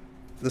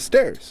the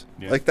stairs.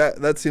 Yeah. Like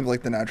that seems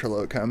like the natural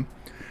outcome.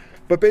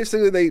 But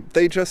basically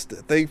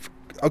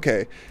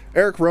okay,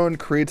 Eric Rowan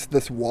creates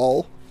this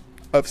wall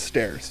of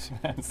stairs.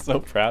 I'm so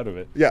proud of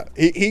it. Yeah,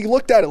 he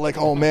looked at it like,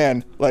 oh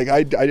man, like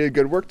I did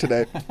good work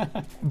today.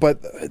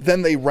 But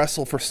then they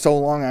wrestle for so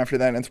long after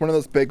that, and it's one of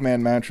those big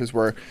man matches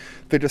where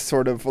they just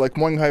sort of like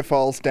one guy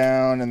falls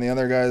down and the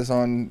other guy's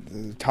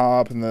on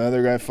top and the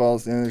other guy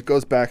falls, and it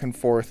goes back and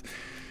forth.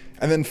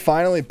 And then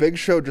finally, Big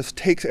Show just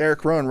takes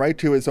Eric Rowan right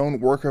to his own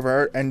work of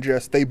art, and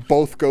they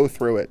both go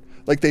through it.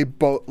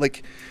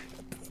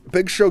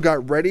 Big Show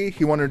got ready.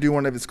 He wanted to do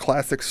one of his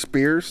classic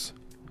spears,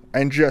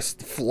 and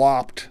just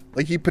flopped.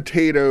 Like he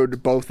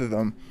potatoed both of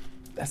them.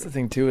 That's the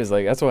thing too, is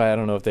like, that's why I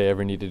don't know if they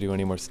ever need to do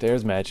any more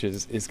stairs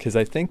matches, is because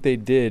I think they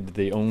did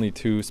the only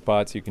 2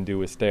 spots you can do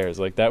with stairs.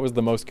 Like that was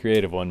the most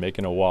creative one,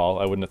 making a wall.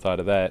 I wouldn't have thought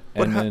of that.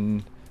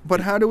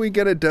 But how do we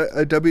get a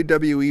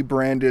WWE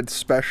branded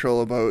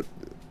special about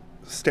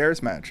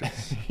stairs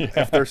matches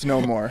if there's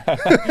no more?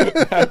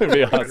 That would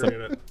be awesome.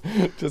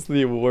 Entertaining. Just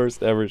the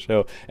worst ever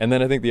show. And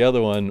then I think the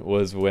other one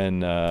was when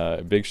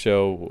Big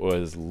Show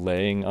was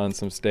laying on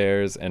some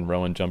stairs and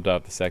Rowan jumped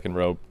off the second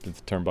rope to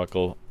the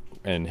turnbuckle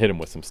and hit him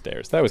with some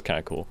stairs. That was kind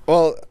of cool.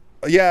 Well,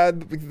 yeah,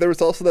 there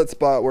was also that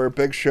spot where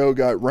Big Show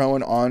got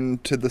Rowan on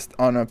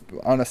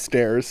a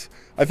stairs.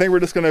 I think we're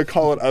just gonna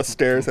call it a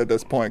stairs at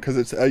this point because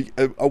it's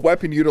a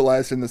weapon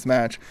utilized in this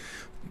match.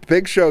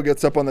 Big Show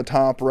gets up on the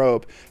top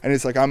rope and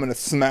he's like, I'm gonna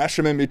smash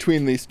him in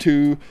between these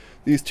two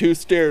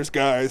stairs,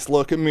 guys.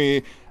 Look at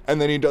me. And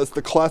then he does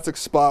the classic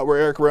spot where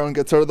Eric Rowan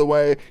gets out of the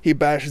way, he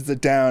bashes it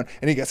down,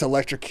 and he gets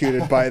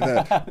electrocuted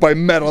by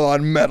metal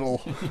on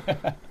metal.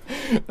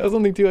 That was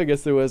something too, I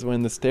guess there was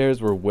when the stairs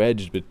were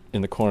wedged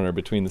in the corner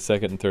between the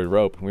second and third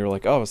rope. And we were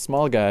like, oh, a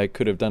small guy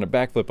could have done a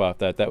backflip off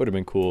that. That would have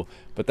been cool.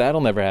 But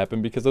that'll never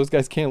happen because those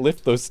guys can't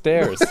lift those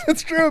stairs.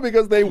 It's true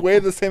because they weigh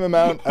the same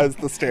amount as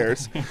the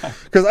stairs.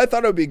 Because I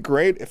thought it would be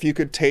great if you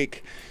could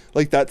take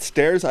like that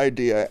stairs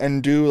idea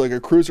and do like a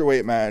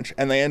cruiserweight match,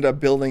 and they end up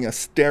building a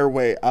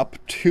stairway up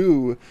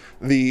to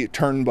the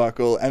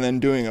turnbuckle and then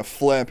doing a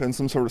flip and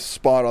some sort of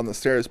spot on the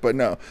stairs. But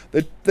no,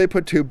 they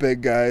put 2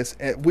 big guys.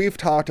 We've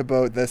talked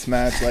about this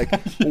match like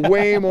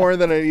way more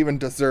than it even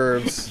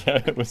deserves.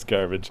 Yeah, it was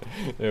garbage.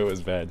 It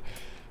was bad.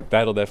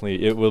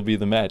 It will be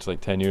the match like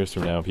 10 years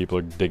from now. People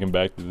are digging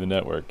back through the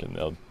network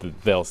and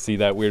they'll see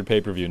that weird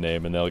pay-per-view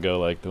name and they'll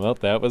go like, well,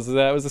 that was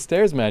a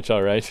stairs match,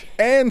 all right.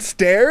 And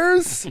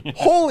stairs?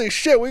 Holy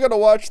shit, we gotta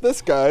watch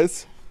this,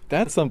 guys.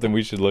 That's something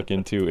we should look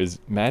into, is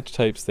match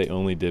types they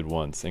only did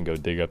once, and go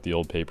dig up the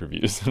old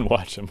pay-per-views and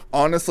watch them.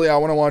 Honestly, I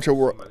want to watch a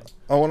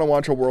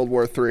World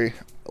War III.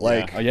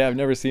 Like, yeah, I've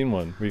never seen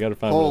one. We got to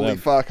find one of holy them.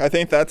 fuck! I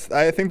think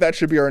that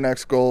should be our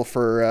next goal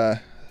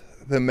for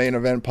the main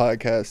event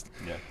podcast.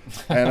 Yeah.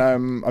 And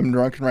I'm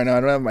drunken right now. I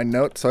don't have my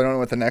notes, so I don't know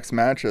what the next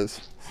match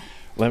is.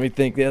 Let me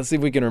think. Let's see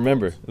if we can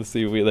remember. Let's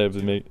see if we have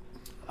to make.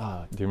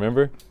 Do you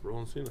remember?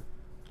 Roland Cena.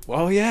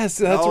 Oh yes,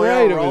 that's oh,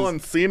 right. Yeah,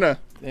 Roland Cena.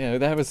 Yeah,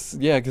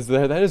 because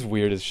that is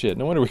weird as shit.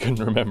 No wonder we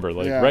couldn't remember.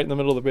 Like Yeah. right in the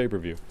middle of the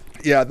pay-per-view.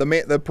 Yeah,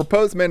 the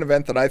proposed main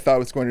event that I thought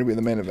was going to be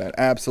the main event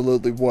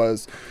absolutely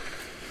was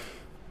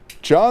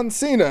John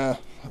Cena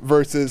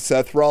versus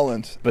Seth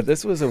Rollins. But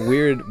this was a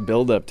weird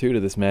build-up, too, to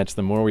this match.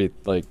 The more we,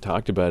 like,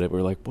 talked about it,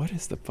 we're like, what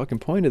is the fucking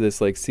point of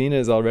this? Like, Cena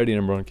is already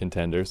number one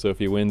contender, so if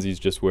he wins, he's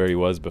just where he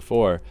was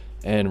before.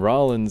 And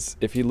Rollins,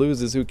 if he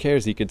loses, who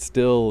cares? He could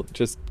still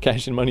just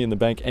cash in Money in the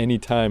Bank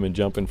anytime and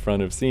jump in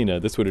front of Cena.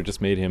 This would have just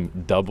made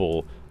him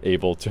double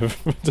able to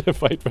to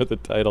fight for the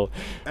title.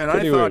 And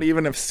Pretty I thought weird.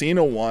 even if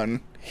Cena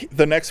won,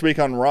 the next week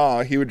on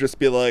Raw, he would just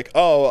be like,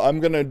 oh, I'm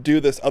going to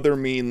do this other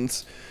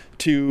means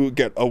to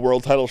get a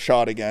world title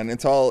shot again.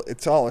 It's all a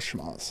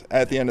schmoz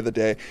at the end of the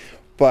day.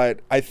 But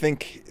I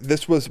think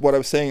this was what I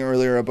was saying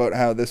earlier about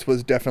how this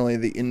was definitely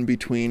the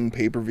in-between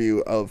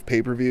pay-per-view of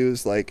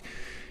pay-per-views. Like,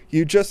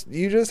 you just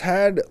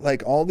had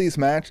like all these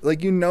matches,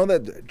 like, you know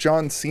that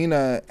John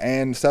Cena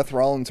and Seth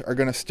Rollins are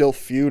going to still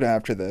feud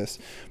after this,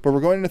 but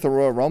we're going into the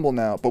Royal Rumble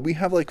now, but we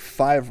have like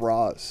 5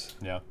 Raws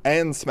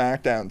and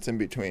SmackDowns in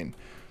between.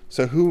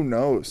 So who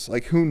knows?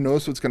 Like, who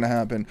knows what's going to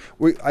happen?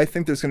 I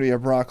think there's going to be a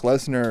Brock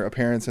Lesnar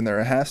appearance in there.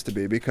 It has to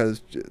be,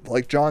 because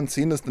like John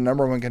Cena's the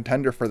number one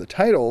contender for the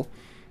title.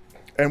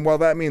 And while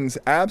that means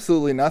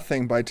absolutely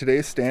nothing by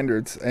today's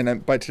standards,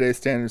 and by today's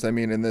standards, I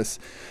mean in this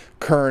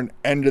current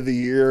end of the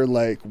year,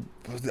 like,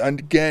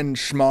 again,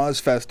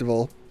 schmoz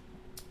festival,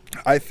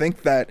 I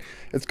think that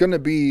it's going to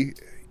be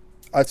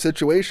a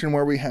situation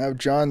where we have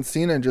John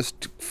Cena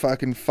just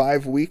fucking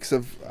 5 weeks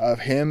of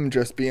him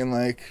just being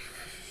like,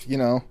 you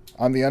know,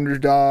 I'm the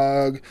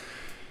underdog.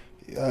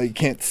 You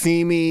can't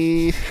see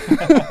me,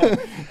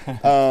 even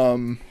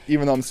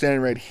though I'm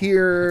standing right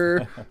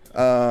here.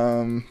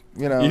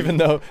 You know, even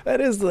though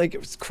that is like,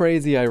 it's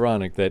crazy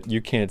ironic that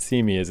you can't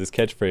see me as his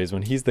catchphrase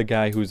when he's the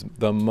guy who's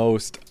the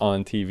most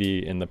on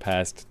TV in the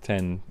past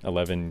 10,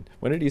 11.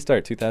 When did he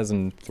start?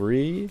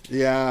 2003?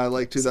 Yeah,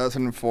 like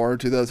 2004,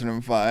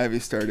 2005. He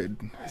started.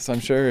 So I'm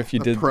sure if you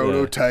the did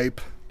prototype.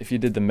 If you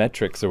did the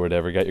metrics or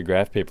whatever, got your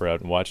graph paper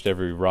out and watched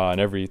every Raw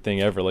and everything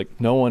ever, like,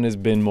 no one has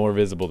been more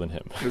visible than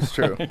him. It's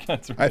true.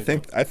 That's I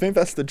think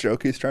that's the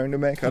joke he's trying to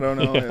make. I don't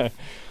know. Yeah.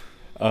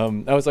 I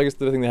guess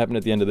the thing that happened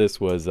at the end of this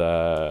was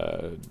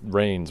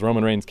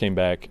Roman Reigns came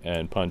back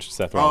and punched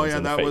Seth Rollins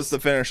in the face. That was the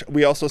finish.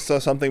 We also saw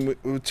something,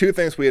 2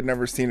 things we had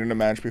never seen in a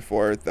match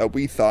before that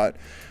we thought.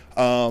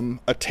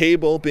 A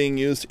table being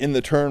used in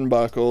the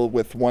turnbuckle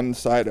with one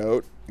side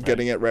out,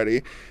 getting it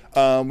ready.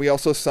 We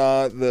also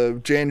saw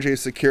the J&J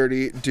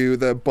security do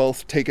the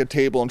both take a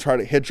table and try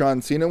to hit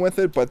John Cena with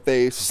it, but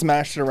they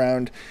smashed it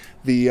around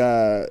the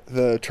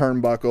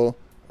turnbuckle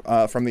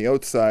from the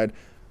outside.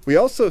 We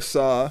also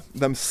saw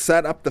them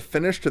set up the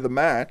finish to the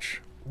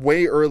match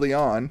way early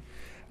on,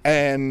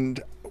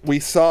 and we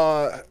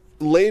saw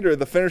later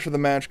the finish of the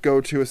match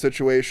go to a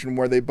situation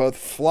where they both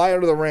fly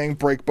out of the ring,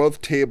 break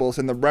both tables,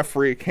 and the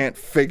referee can't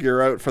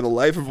figure out for the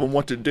life of him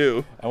what to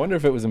do. I wonder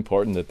if it was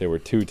important that there were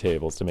 2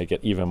 tables to make it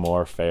even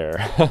more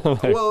fair.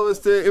 Well,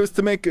 it was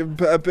to make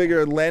a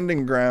bigger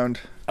landing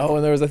ground. Oh,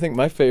 and there was, I think,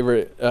 my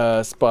favorite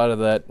spot of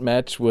that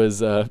match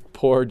was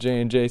poor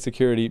J&J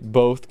security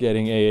both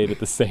getting AA'd at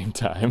the same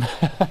time.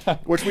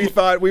 Which we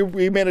thought,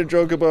 we made a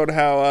joke about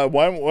how,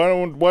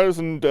 why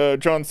doesn't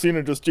John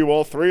Cena just do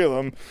all 3 of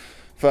them?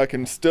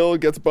 Fucking still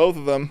gets both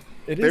of them.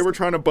 They were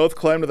trying to both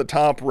climb to the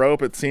top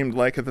rope, it seemed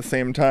like, at the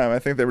same time. I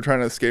think they were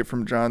trying to escape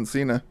from John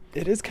Cena.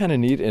 It is kind of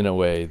neat in a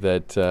way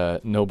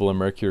that Noble and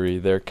Mercury,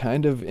 they're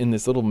kind of in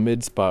this little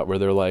mid spot where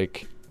they're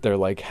like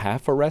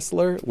half a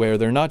wrestler, where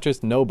they're not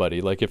just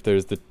nobody. Like if there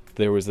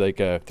was like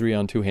a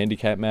 3-on-2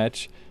 handicap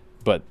match,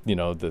 but you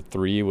know the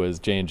 3 was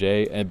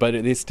J&J,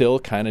 but they still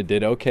kind of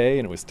did okay,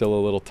 and it was still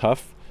a little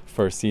tough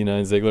for Cena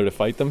and Ziggler to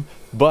fight them.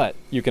 But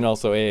you can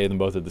also AA them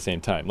both at the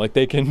same time. Like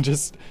they can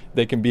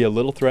be a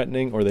little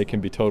threatening, or they can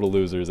be total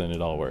losers, and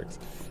it all works.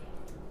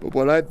 But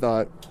what I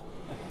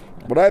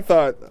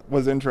thought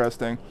was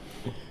interesting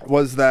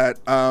was that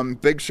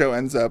Big Show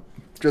ends up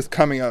just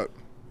coming out.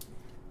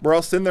 We're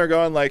all sitting there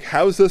going, like,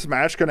 how's this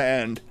match going to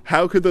end?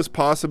 How could this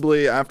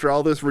possibly, after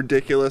all this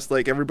ridiculous,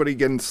 like, everybody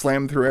getting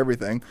slammed through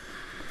everything,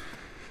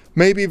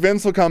 maybe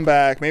Vince will come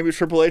back, maybe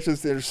Triple H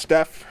is there,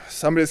 Steph,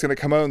 somebody's going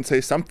to come out and say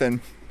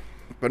something.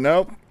 But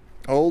nope,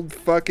 old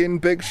fucking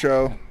Big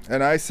Show.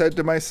 And I said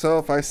to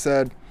myself,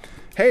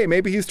 hey,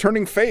 maybe he's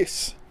turning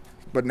face.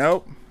 But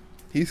nope,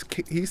 he's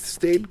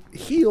stayed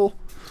heel.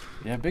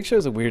 Yeah, Big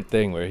Show's a weird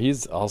thing where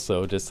he's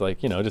also just like,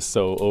 just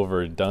so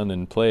overdone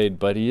and played,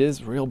 but he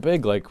is real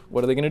big. Like,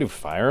 what are they going to do,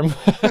 fire him?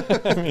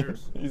 I mean,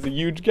 he's a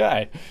huge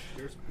guy.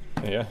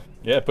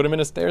 Yeah, put him in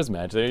a stairs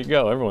match. There you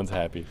go. Everyone's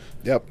happy.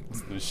 Yep.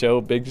 It's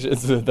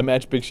the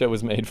match Big Show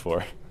was made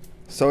for.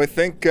 So I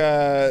think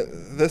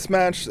this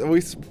match,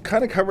 we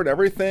kind of covered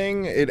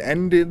everything. It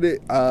ended...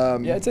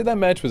 yeah, I'd say that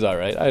match was all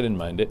right. I didn't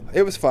mind it.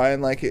 It was fine.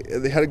 Like,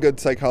 they had a good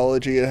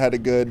psychology. It had a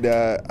good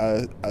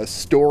a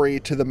story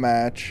to the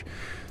match.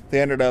 They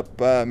ended up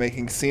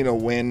making Cena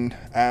win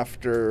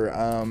after...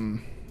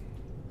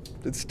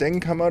 did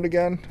Sting come out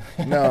again?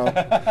 No.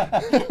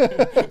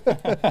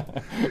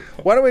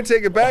 Why don't we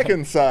take it back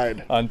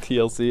inside? On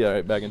TLC, all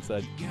right, back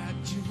inside.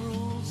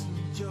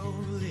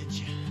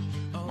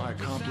 My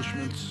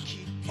accomplishments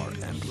are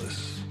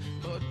endless.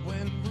 My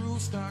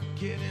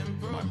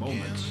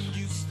moments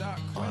are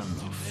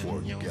enough.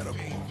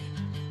 me.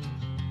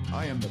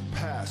 I am the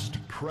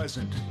past,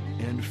 present,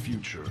 and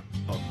future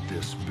of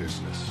this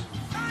business.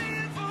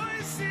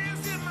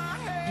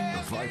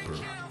 The Viper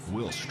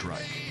will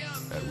strike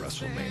at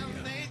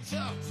WrestleMania.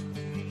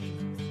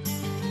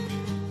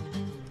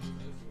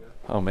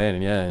 Oh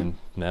man, yeah, and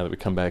now that we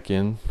come back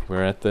in,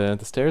 we're at the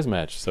stairs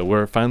match, so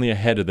we're finally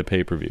ahead of the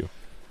pay-per-view.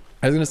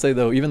 I was gonna say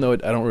though, even though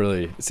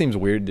it seems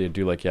weird to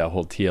do like a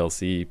whole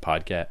TLC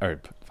podcast or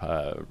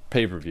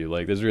pay-per-view,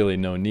 like there's really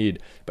no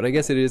need, but I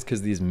guess it is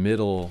because these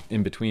middle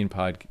in-between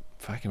I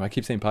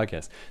keep saying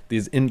podcasts,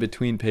 these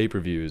in-between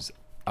pay-per-views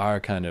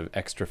are kind of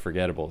extra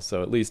forgettable,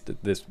 so at least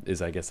this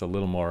is, I guess, a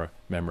little more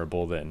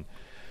memorable than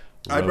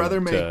I'd rather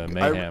to make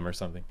Mayhem or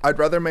something. I'd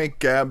rather make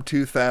Gab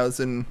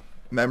 2000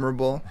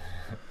 memorable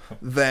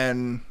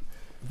than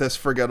this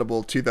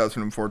forgettable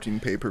 2014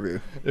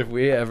 pay-per-view. If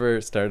we ever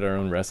start our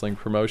own wrestling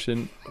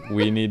promotion,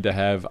 we need to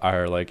have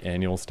our like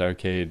annual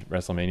Starrcade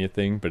WrestleMania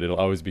thing, but it'll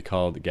always be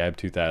called Gab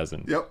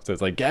 2000. Yep. So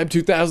it's like Gab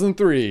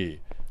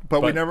 2003.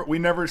 But we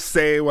never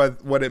say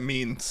what it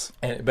means.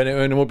 And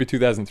it won't be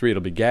 2003.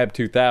 It'll be Gab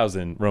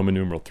 2000 Roman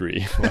numeral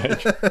 3.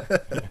 Like,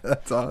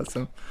 That's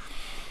awesome.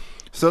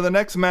 So the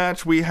next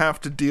match we have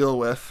to deal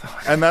with,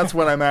 and that's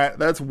what I'm at.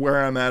 That's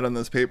where I'm at on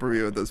this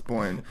pay-per-view at this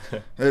point.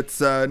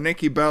 It's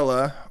Nikki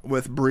Bella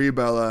with Brie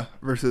Bella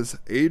versus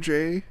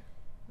AJ,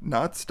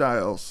 not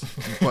Styles,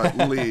 but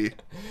Lee.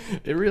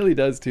 it really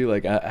does too.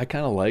 Like I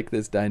kind of like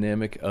this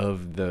dynamic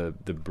of the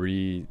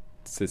Brie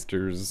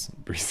sisters,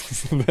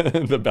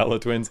 the Bella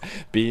twins,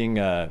 being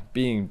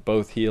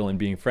both heel and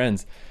being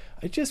friends.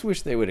 I just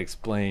wish they would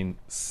explain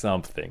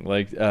something.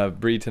 Like,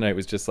 Brie tonight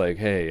was just like,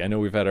 hey, I know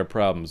we've had our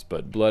problems,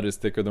 but blood is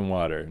thicker than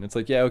water. And it's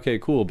like, yeah, okay,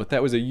 cool. But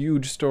that was a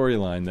huge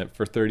storyline that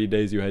for 30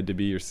 days you had to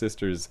be your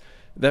sisters.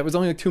 That was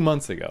only like 2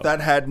 months ago. That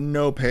had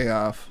no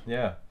payoff.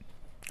 Yeah.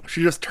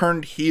 She just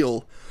turned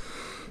heel.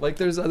 Like,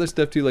 there's other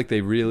stuff, too. Like,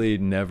 they really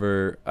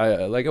never...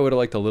 I would have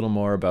liked a little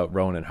more about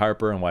Rowan and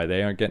Harper and why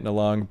they aren't getting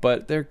along.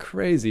 But they're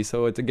crazy,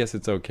 so I guess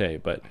it's okay.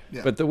 But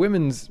the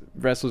women's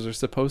wrestlers are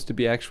supposed to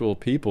be actual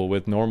people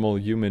with normal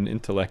human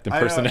intellect and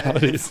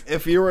personalities.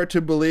 If you were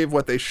to believe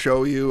what they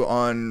show you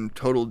on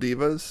Total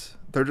Divas,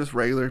 they're just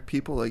regular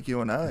people like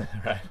you and I.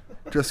 Right.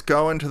 Just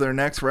going to their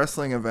next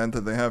wrestling event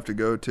that they have to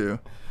go to.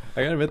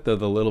 I gotta admit, though,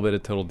 the little bit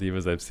of Total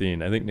Divas I've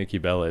seen, I think Nikki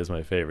Bella is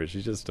my favorite.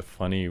 She's just a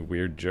funny,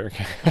 weird jerk.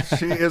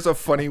 She is a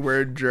funny,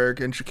 weird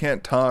jerk, and she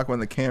can't talk when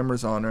the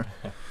camera's on her.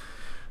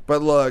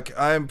 But look,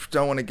 I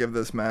don't want to give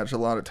this match a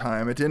lot of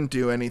time. It didn't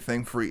do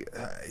anything for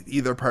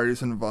either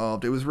parties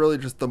involved. It was really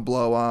just the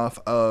blow-off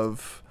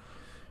of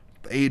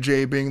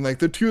AJ being like,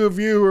 the two of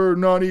you are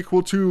not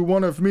equal to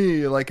one of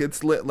me. Like,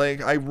 it's lit.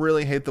 Like, I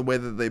really hate the way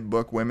that they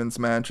book women's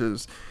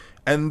matches.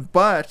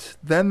 But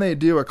then they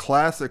do a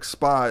classic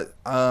spot.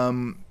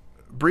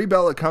 Brie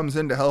Bella comes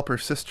in to help her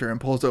sister and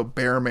pulls out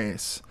Bear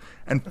Mace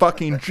and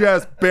fucking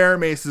just Bear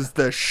Maces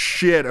the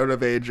shit out of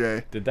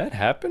AJ. Did that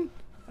happen?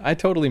 I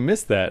totally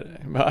missed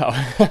that. Wow.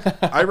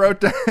 I wrote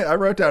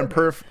down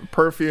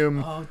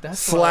perfume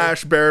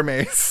 / Bear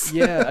Mace.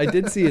 Yeah, I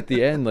did see at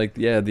the end, like,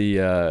 the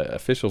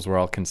officials were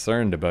all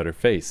concerned about her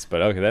face,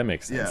 but okay, that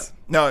makes sense.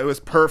 Yeah. No, it was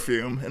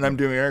perfume, and I'm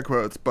doing air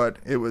quotes, but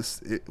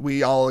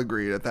we all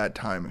agreed at that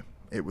time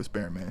it was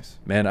Bear Mace.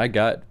 Man, I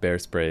got bear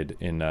sprayed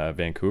in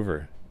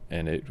Vancouver,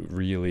 and it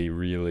really,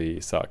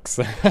 really sucks.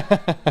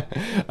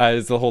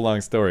 It's a whole long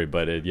story,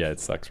 but it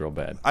sucks real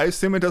bad. I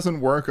assume it doesn't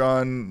work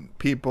on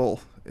people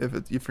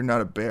if you're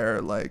not a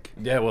bear. Like,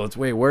 yeah, well, it's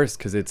way worse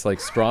because it's like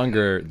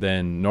stronger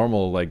than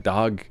normal, like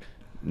dog,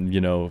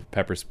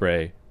 pepper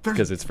spray,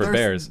 because it's for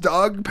bears.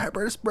 Dog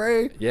pepper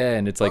spray? Yeah,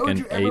 and it's like Why would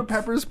you ever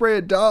pepper spray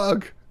a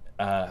dog?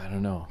 I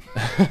don't know,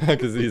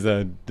 because he's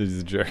a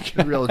jerk.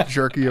 A real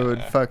jerky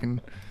old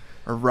fucking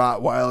a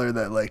Rottweiler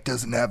that like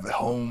doesn't have a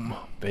home.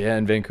 But yeah,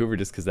 in Vancouver,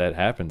 just because that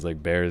happens,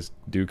 like bears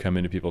do come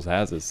into people's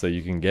houses, so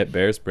you can get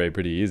bear spray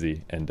pretty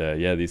easy. And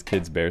these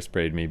kids bear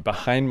sprayed me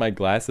behind my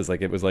glasses,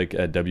 like it was like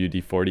a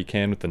WD-40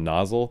 can with the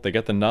nozzle. They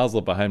got the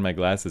nozzle behind my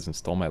glasses and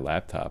stole my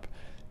laptop.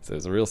 So it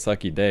was a real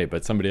sucky day.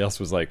 But somebody else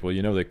was like, well,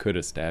 they could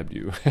have stabbed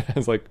you. I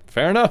was like,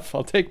 fair enough,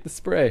 I'll take the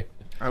spray.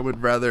 I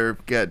would rather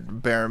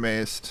get bear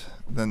maced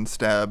than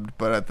stabbed,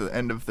 but at the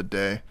end of the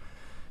day,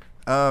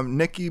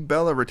 Nikki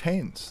Bella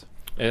retains.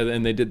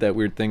 And they did that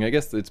weird thing. I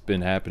guess it's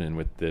been happening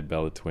with the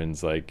Bella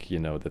twins, like,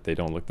 that they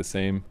don't look the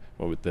same,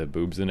 with the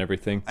boobs and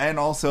everything. And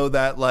also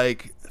that,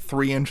 like,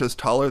 3 inches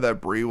taller that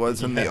Brie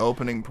was in the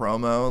opening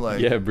promo. Like,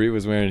 yeah, Brie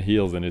was wearing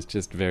heels, and it's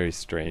just very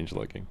strange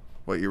looking.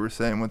 What you were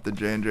saying with the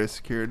J&J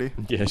security?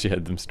 Yeah, she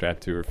had them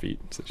strapped to her feet.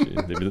 So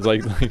it was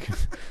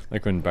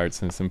like when Bart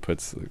Simpson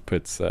puts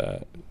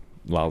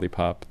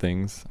lollipop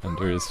things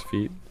under his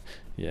feet.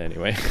 Yeah,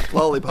 anyway.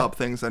 Lollipop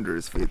things under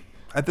his feet.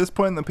 At this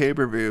point in the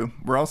pay-per-view,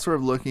 we're all sort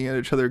of looking at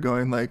each other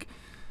going like,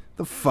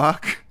 the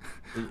fuck?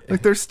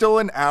 Like, there's still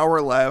an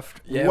hour left.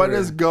 Yeah, what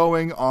is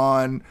going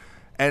on?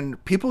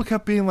 And people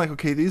kept being like,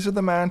 okay, these are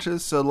the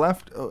matches. So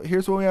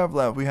here's what we have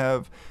left. We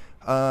have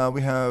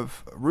We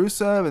have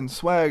Rusev and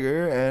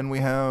Swagger, and we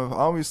have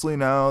obviously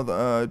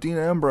now Dean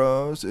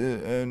Ambrose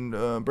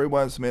and Bray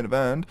Wyatt's main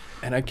event.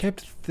 And I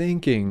kept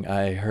thinking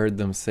I heard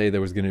them say there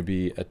was going to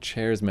be a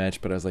chairs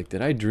match, but I was like,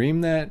 did I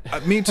dream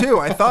that? Me too.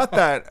 I thought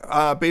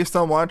that based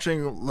on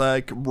watching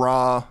like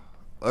Raw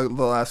the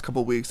last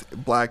couple weeks,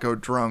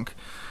 blackout drunk.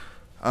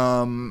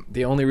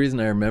 The only reason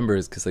I remember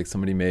is because like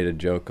somebody made a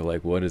joke of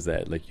like, what is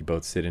that? Like you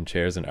both sit in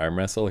chairs and arm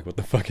wrestle? Like what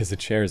the fuck is a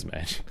chairs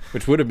match?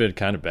 Which would have been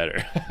kind of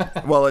better.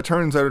 Well, it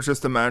turns out it's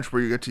just a match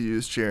where you get to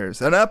use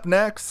chairs. And up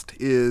next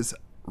is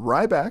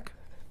Ryback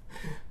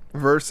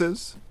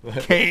versus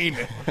Kane.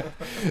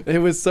 It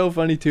was so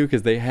funny too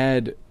because they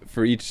had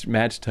for each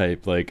match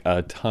type like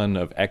a ton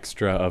of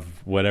extra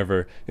of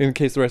whatever in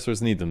case the wrestlers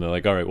need them. They're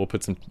like, all right, we'll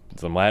put some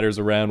ladders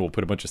around, we'll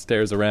put a bunch of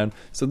stairs around.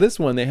 So this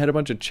one they had a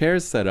bunch of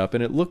chairs set up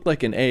and it looked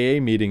like an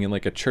AA meeting in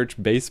like a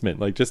church basement,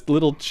 like just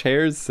little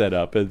chairs set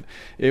up, and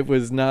it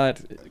was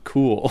not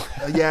cool.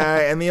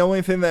 Yeah, and the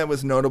only thing that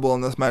was notable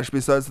in this match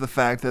besides the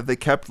fact that they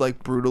kept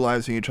like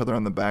brutalizing each other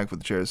on the back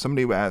with chairs.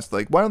 Somebody asked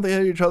like, why don't they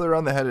hit each other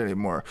on the head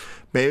anymore?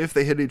 Maybe if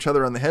they hit each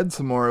other on the head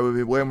some more it would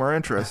be way more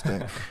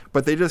interesting.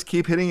 But they just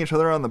keep hitting each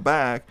other on the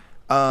back.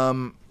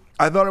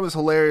 I thought it was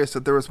hilarious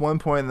that there was one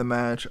point in the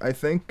match. I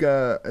think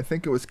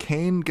it was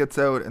Kane gets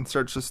out and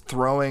starts just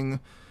throwing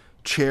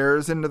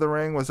chairs into the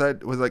ring. Was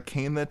that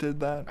Kane that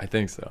did that? I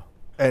think so.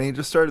 And he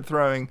just started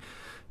throwing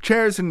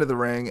chairs into the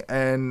ring,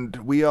 and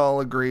we all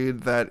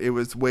agreed that it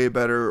was way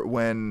better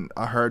when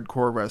a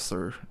hardcore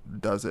wrestler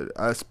does it,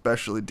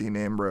 especially Dean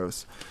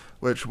Ambrose,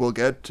 which we'll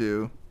get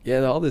to.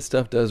 Yeah, all this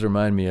stuff does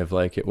remind me of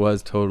like it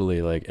was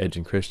totally like Edge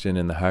and Christian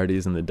and the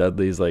Hardys and the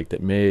Dudleys like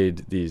that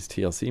made these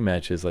TLC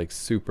matches like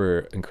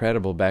super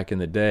incredible back in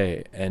the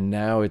day, and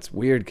now it's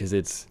weird because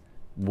it's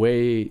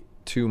way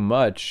too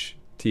much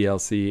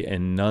TLC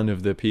and none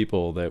of the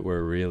people that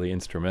were really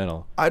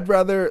instrumental. I'd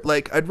rather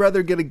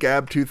get a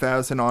Gab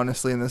 2000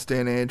 honestly in this day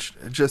and age.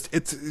 Just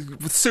it's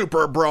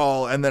super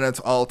brawl and then it's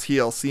all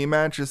TLC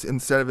matches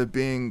instead of it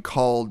being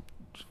called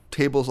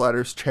tables,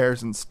 ladders,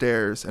 chairs, and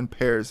stairs, and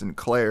pairs and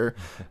Claire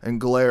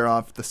and glare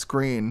off the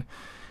screen.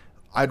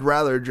 I'd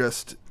rather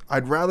just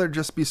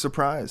be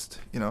surprised,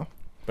 you know.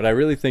 But I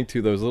really think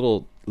too those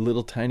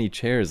little tiny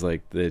chairs,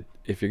 like that.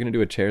 If you're gonna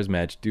do a chairs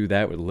match, do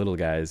that with little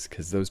guys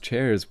because those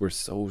chairs were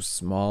so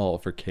small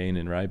for Kane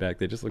and Ryback.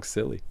 They just look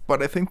silly.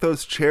 But I think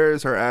those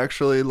chairs are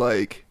actually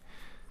like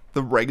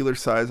the regular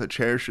size a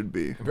chair should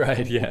be,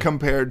 right? Yeah.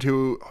 Compared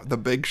to the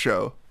Big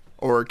Show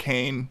or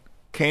Kane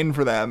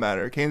for that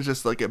matter. Kane's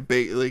just like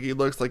he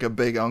looks like a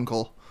big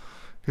uncle.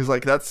 He's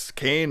like, that's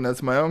Kane,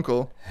 that's my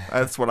uncle.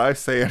 That's what I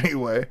say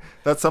anyway.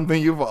 That's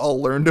something you've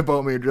all learned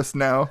about me just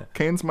now.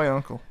 Kane's my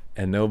uncle.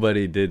 And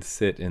nobody did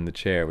sit in the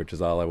chair, which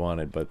is all I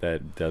wanted, but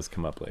that does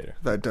come up later.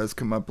 That does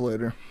come up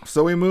later.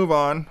 So we move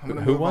on.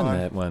 Who won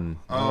that one?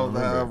 Oh,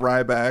 the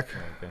Ryback.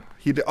 Okay.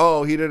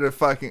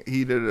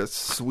 He did a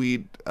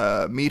sweet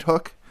meat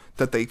hook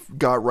that they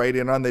got right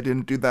in on. They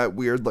didn't do that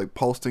weird like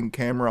pulsing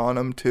camera on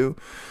him too.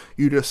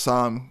 You just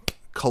saw him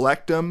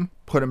collect him,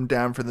 put him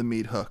down for the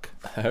meat hook.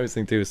 I always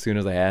think too, as soon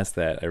as I asked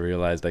that, I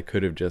realized I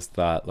could have just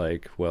thought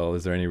like, well,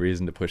 is there any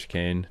reason to push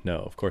Kane? No,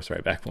 of course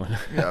Ryback won.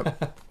 Yeah,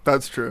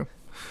 that's true.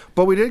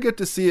 But we did get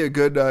to see a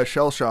good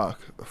shell shock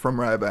from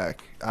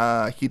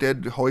Ryback. He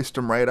did hoist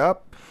him right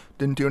up.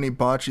 Didn't do any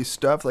botchy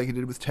stuff like he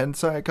did with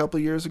Tensai a couple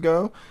years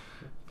ago.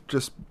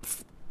 Just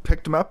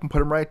picked him up and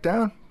put him right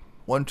down.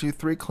 1, 2,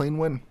 3, clean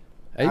win.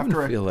 I even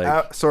feel like...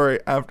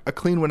 a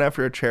clean win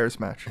after a chairs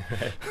match.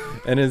 Right.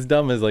 And as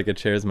dumb as like a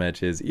chairs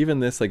match is,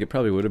 even this, like it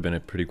probably would have been a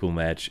pretty cool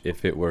match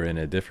if it were in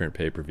a different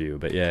pay-per-view.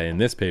 But yeah, in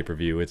this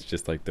pay-per-view, it's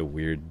just like the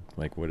weird,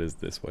 like what is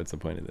this? What's the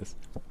point of this?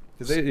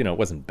 Because it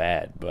wasn't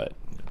bad, but...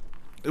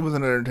 It was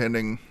an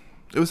entertaining...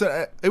 It was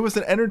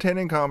an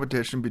entertaining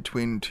competition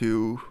between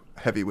two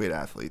heavyweight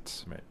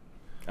athletes. Right.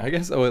 I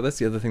guess, that's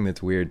the other thing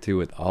that's weird too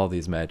with all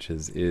these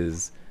matches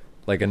is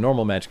like a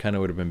normal match kind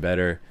of would have been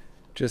better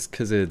just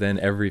because then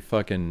every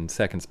fucking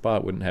second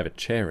spot wouldn't have a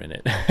chair in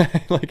it.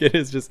 Like it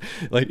is just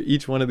like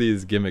each one of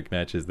these gimmick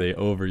matches, they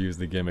overuse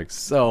the gimmick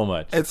so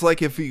much. It's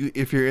like if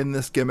you're in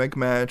this gimmick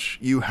match,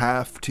 you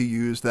have to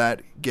use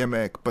that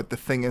gimmick. But the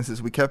thing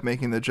is we kept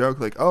making the joke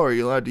like, oh, are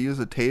you allowed to use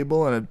a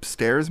table in a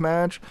stairs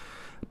match?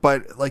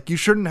 But like you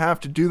shouldn't have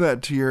to do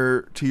that to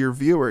your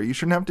viewer. You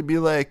shouldn't have to be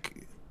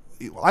like,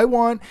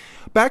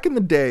 back in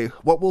the day,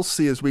 what we'll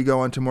see as we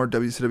go on to more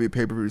WCW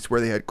pay-per-views where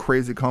they had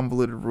crazy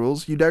convoluted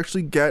rules, you'd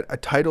actually get a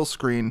title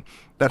screen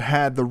that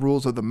had the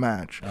rules of the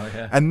match. Oh,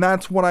 yeah. And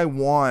that's what I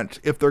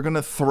want if they're going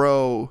to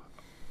throw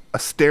a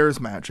stairs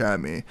match at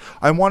me.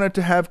 I want it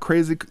to have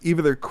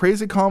either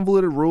crazy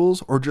convoluted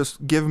rules or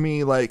just give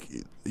me like,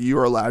 you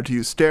are allowed to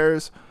use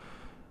stairs.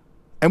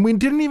 And we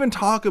didn't even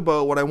talk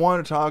about what I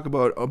wanted to talk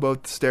about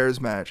the stairs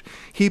match.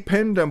 He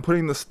pinned him,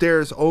 putting the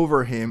stairs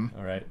over him.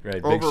 All right.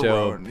 Big Show,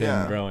 Rowan,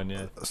 pinned Rowan,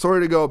 yeah.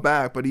 Sorry to go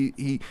back, but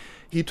he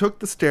took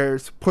the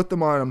stairs, put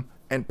them on him,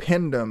 and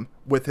pinned him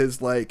with his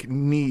like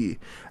knee.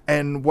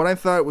 And what I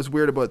thought was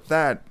weird about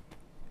that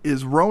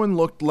is Rowan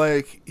looked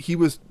like he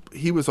was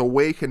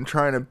awake and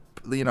trying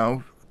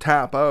to,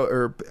 tap out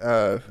or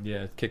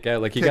Yeah, kick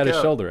out. Like he Kick got his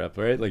out. shoulder up,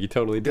 right? Like he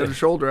totally get did. his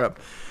shoulder up,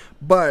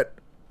 but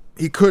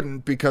he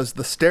couldn't because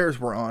the stairs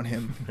were on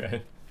him.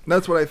 Right.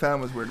 That's what I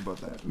found was weird about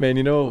that. Man,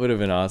 you know what would have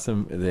been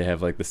awesome? They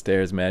have like the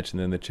stairs match and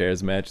then the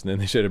chairs match, and then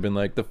they should have been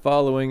like, the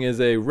following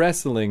is a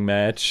wrestling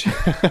match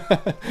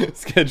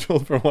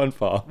scheduled for one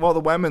fall. Well,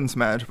 the women's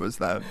match was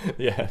that.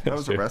 Yeah, That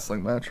was a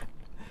wrestling match.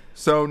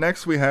 So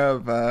next we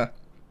have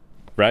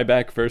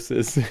Ryback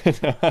versus.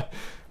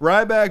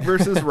 Ryback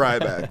versus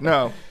Ryback.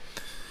 No.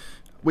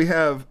 We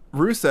have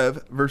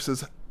Rusev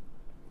versus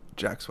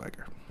Jack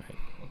Swagger.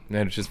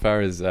 And just as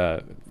far as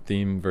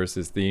theme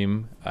versus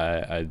theme,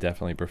 I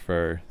definitely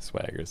prefer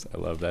Swagger's. I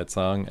love that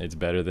song. It's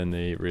better than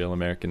the real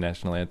American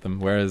national anthem.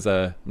 Whereas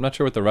I'm not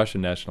sure what the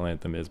Russian national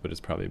anthem is, but it's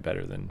probably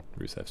better than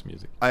Rusev's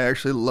music. I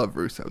actually love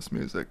Rusev's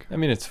music. I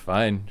mean, it's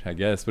fine, I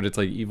guess, but it's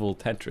like evil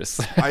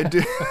Tetris. I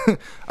do.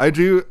 I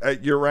do.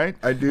 You're right.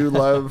 I do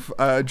love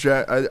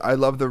I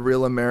love the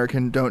real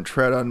American "Don't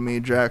Tread on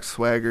Me" Jack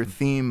Swagger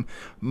theme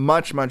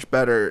much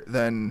better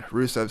than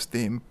Rusev's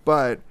theme.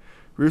 But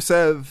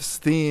Rusev's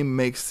theme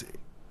makes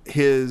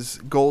his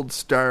Gold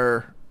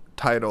Star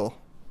title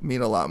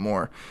mean a lot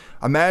more.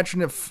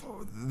 Imagine if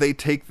they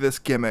take this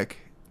gimmick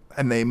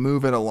and they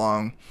move it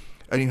along,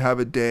 and you have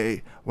a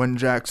day when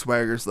Jack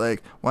Swagger's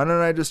like, why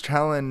don't I just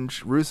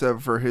challenge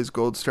Rusev for his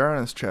Gold Star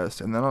on his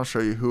chest, and then I'll show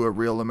you who a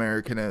real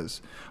American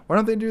is. Why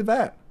don't they do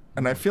that?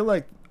 And I feel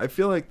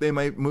like they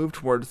might move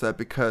towards that,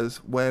 because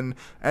when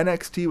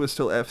NXT was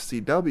still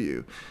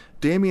FCW,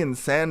 Damian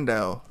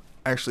Sandow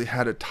actually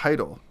had a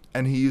title,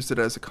 and he used it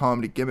as a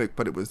comedy gimmick,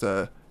 but it was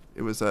an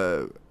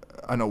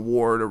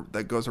award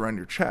that goes around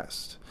your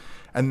chest.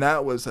 And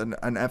that was an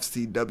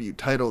FCW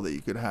title that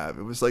you could have.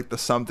 It was like the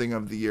something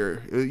of the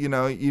year. You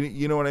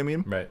know what I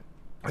mean? Right.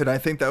 And I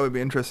think that would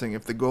be interesting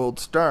if the Gold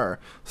Star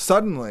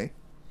suddenly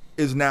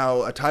is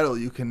now a title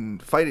you can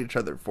fight each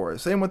other for.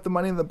 Same with the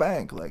Money in the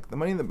Bank. Like, the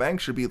Money in the Bank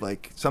should be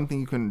like something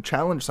you can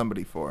challenge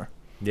somebody for.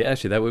 Yeah,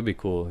 actually, that would be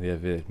cool. Yeah,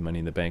 if Money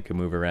in the Bank could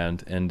move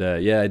around. And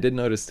yeah, I did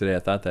notice today, I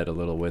thought that a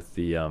little with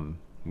the, when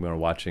we were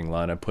watching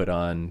Lana put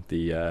on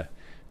the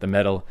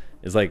medal.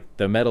 Is like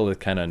the medal is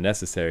kind of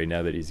necessary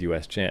now that he's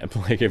U.S. champ.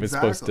 Like it was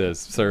supposed to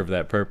serve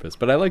that purpose.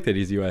 But I like that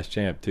he's U.S.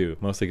 champ too,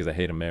 mostly because I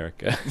hate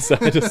America. So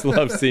I just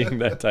love seeing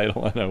that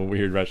title on a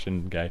weird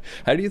Russian guy.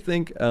 How do you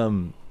think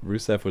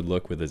Rusev would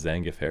look with a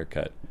Zangief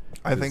haircut?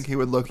 I think he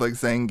would look like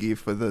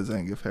Zangief with a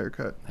Zangief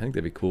haircut. I think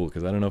that'd be cool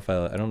because I don't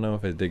know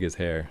if I dig his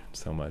hair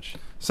so much.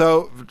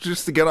 So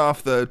just to get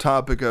off the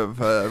topic of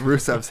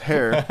Rusev's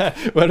hair,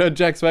 what about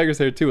Jack Swagger's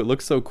hair too? It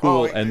looks so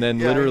cool, and then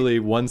yeah, literally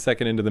 1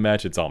 second into the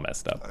match, it's all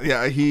messed up.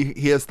 Yeah, he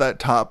has that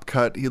top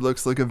cut. He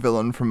looks like a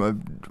villain from a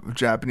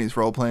Japanese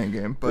role playing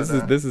game.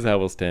 But this is how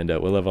we'll stand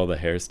out. We'll have all the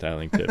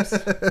hairstyling tips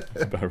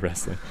about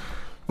wrestling.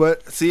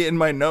 But see, in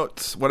my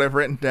notes, what I've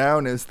written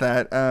down is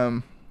that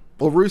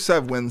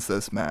Rusev wins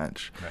this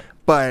match. Right.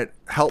 But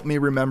help me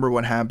remember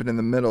what happened in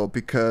the middle,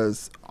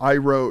 because I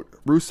wrote,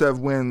 Rusev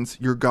wins,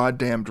 you're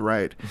goddamned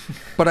right.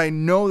 But I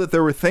know that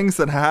there were things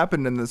that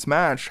happened in this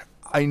match.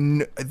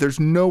 There's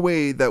no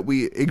way that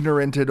we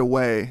ignoranted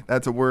away.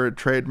 That's a word,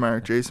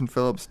 trademark, Jason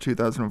Phillips,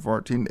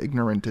 2014,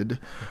 ignoranted.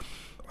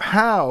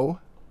 How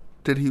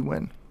did he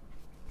win?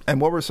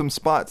 And what were some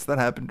spots that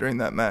happened during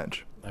that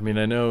match? I mean,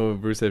 I know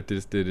Rusev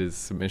just did his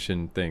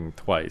submission thing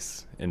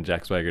twice, and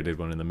Jack Swagger did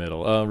one in the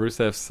middle.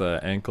 Rusev's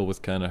ankle was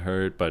kind of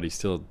hurt, but he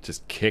still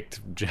just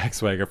kicked Jack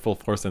Swagger full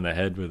force in the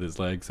head with his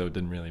leg, so it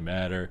didn't really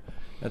matter.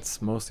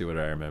 That's mostly what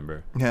I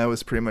remember. Yeah, it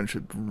was pretty much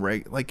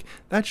like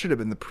that should have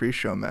been the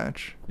pre-show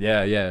match.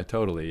 Yeah,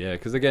 totally. Yeah,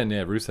 because again,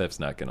 Rusev's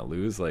not gonna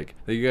lose. Like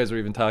you guys were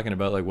even talking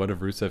about, like, what if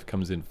Rusev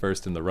comes in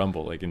first in the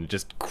Rumble, like, and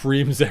just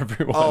creams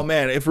everyone? Oh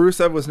man, if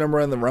Rusev was number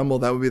one in the Rumble,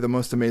 that would be the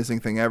most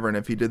amazing thing ever. And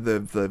if he did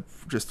the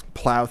just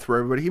plow through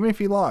everybody, even if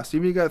he lost,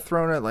 even if he got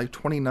thrown at like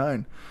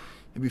 29,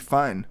 it'd be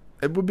fine.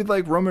 It would be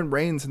like Roman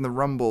Reigns in the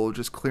Rumble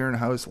just clearing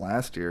house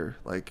last year.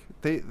 Like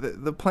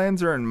the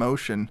plans are in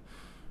motion.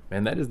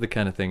 Man, that is the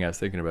kind of thing I was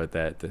thinking about.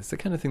 That's the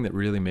kind of thing that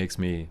really makes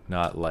me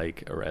not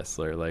like a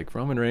wrestler. Like,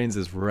 Roman Reigns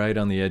is right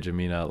on the edge of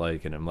me not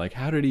liking him. Like,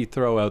 how did he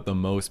throw out the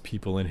most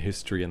people in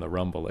history in the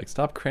Rumble? Like,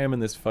 stop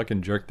cramming this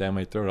fucking jerk down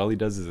my throat. All he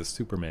does is a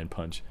Superman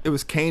punch. It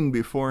was Kane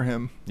before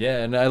him. Yeah,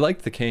 and I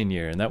liked the Kane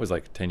year, and that was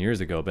like 10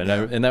 years ago. But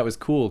and that was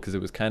cool because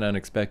it was kind of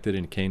unexpected,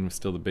 and Kane was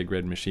still the big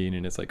red machine,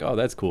 and it's like, oh,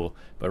 that's cool.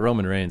 But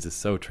Roman Reigns is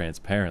so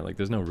transparent. Like,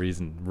 there's no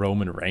reason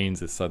Roman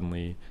Reigns is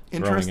suddenly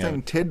throwing Interesting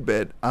out.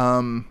 tidbit.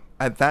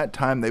 At that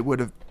time, they would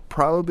have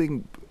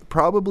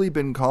probably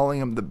been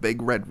calling him the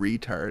big red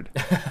retard.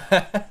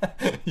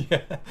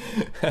 Yeah.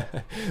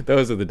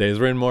 Those are the days.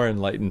 We're in more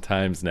enlightened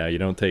times now. You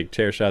don't take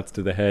chair shots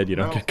to the head. You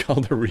don't get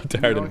called a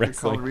retard in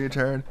wrestling. Called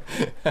retard.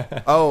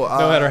 No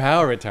matter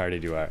how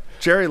retarded you are.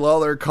 Jerry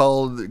Lawler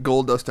called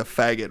Goldust a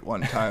faggot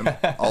one time.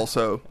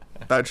 Also,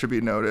 that should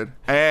be noted.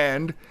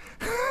 And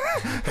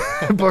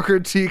Booker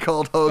T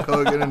called Hulk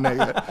Hogan a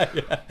nigga.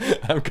 Yeah.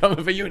 I'm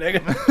coming for you,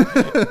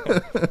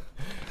 nigga.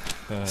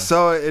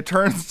 So it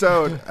turns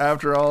out,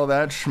 after all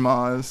that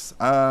schmoz,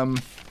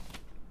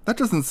 that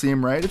doesn't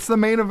seem right. It's the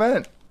main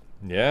event.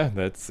 Yeah,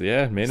 that's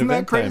main Isn't event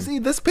that crazy?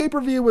 This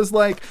pay-per-view was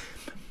like,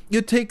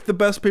 you take the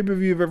best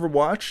pay-per-view you've ever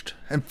watched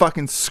and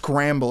fucking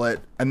scramble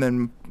it, and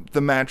then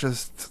the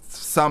matches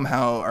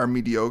somehow are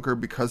mediocre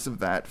because of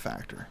that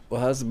factor.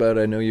 Well, how's about,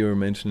 I know you were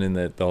mentioning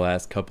that the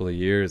last couple of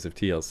years of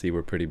TLC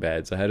were pretty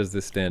bad, so how does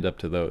this stand up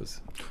to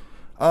those?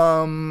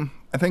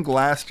 I think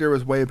last year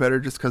was way better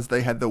just because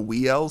they had the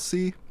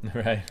WeLC.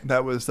 Right.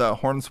 That was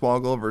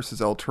Hornswoggle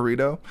versus El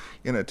Torito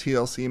in a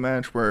TLC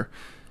match where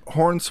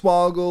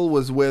Hornswoggle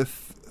was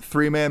with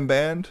three-man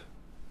band.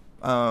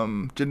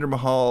 Jinder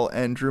Mahal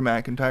and Drew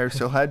McIntyre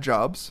still had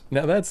jobs.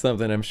 Now that's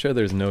something, I'm sure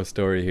there's no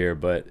story here,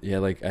 but yeah,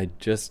 like I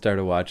just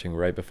started watching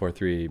right before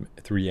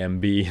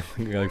 3MB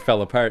like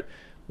fell apart.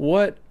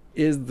 What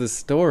is the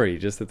story?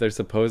 Just that there's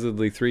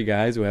supposedly three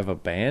guys who have a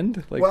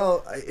band? Like,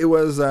 Well, it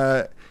was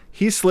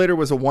Heath Slater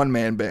was a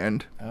one-man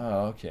band,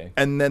 oh, okay.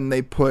 and then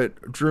they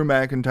put Drew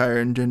McIntyre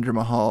and Jinder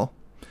Mahal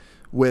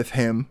with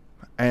him,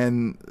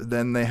 and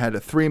then they had a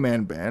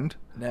three-man band.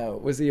 Now,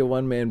 was he a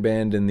one-man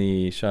band in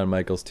the Shawn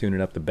Michaels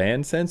tuning up the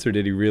band sense, or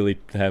did he really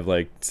have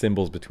like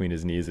cymbals between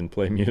his knees and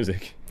play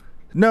music?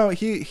 No,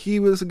 he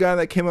was a guy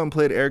that came out and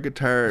played air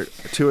guitar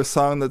to a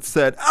song that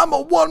said, "I'm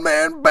a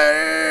one-man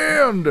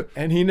band."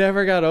 And he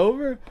never got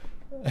over?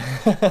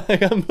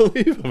 Like,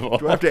 unbelievable.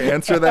 Do I have to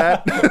answer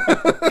that?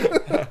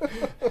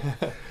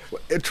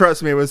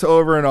 Trust me, it was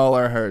over in all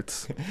our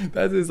hearts.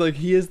 That is like,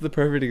 he is the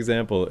perfect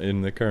example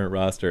in the current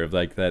roster of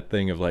like that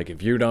thing of like,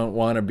 if you don't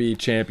want to be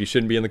champ, you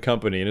shouldn't be in the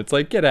company. And it's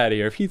like, get out of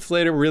here. If Heath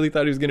Slater really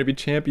thought he was going to be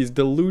champ, he's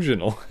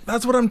delusional.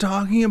 That's what I'm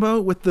talking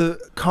about with the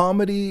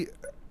comedy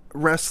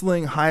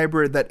wrestling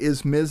hybrid that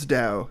is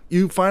Mizdow.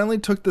 You finally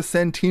took the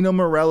Santino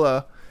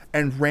Marella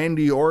and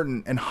Randy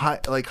Orton and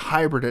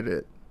hybrided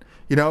it.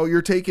 You know,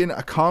 you're taking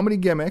a comedy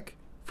gimmick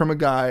from a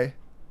guy,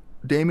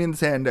 Damien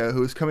Sandow,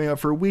 who was coming up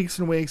for weeks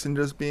and weeks and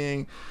just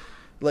being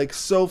like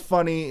so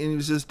funny, and he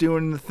was just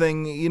doing the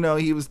thing, you know,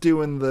 he was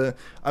doing the,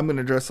 I'm going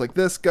to dress like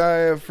this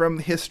guy from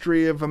the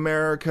history of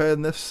America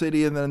in this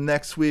city, and then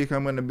next week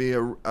I'm going to be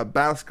a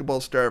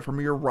basketball star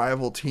from your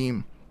rival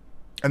team.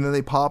 And then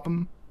they pop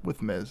him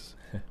with Miz.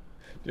 Do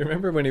you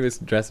remember when he was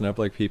dressing up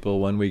like people?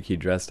 One week he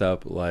dressed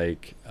up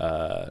like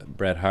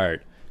Bret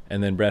Hart,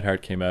 and then Bret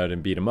Hart came out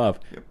and beat him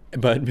up. Yep.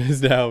 But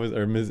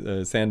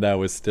Sandow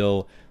was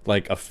still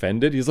like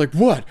offended. He's like,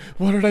 "What?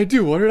 What did I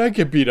do? What did I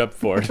get beat up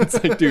for?"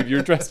 It's like, dude,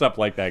 you're dressed up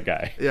like that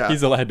guy. Yeah.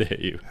 He's allowed to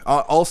hit you.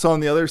 Also on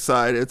the other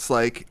side, it's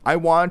like I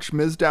watch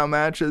Mizdow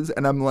matches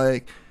and I'm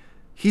like,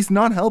 he's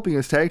not helping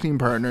his tag team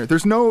partner.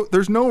 There's no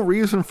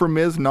reason for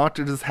Miz not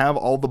to just have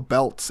all the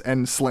belts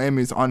and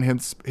slammies on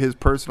his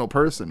personal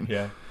person.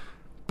 Yeah.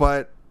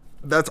 But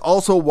that's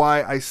also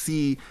why I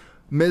see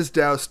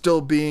Mizdow still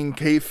being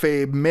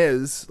kayfabe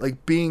Miz,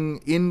 like being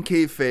in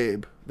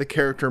kayfabe, the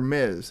character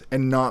Miz,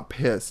 and not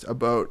pissed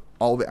about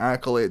all the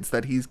accolades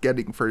that he's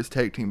getting for his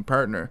tag team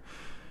partner.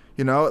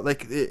 You know,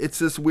 like it's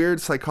this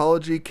weird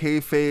psychology,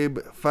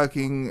 kayfabe,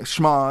 fucking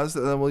schmaz,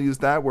 and we'll use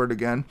that word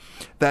again,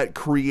 that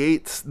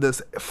creates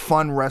this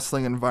fun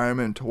wrestling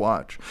environment to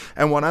watch.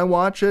 And when I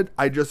watch it,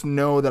 I just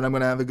know that I'm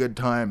going to have a good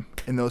time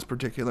in those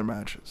particular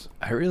matches.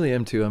 I really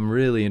am too. I'm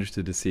really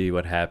interested to see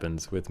what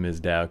happens with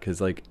Mizdow, because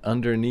like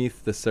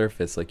underneath the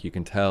surface, like you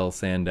can tell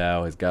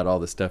Sandow has got all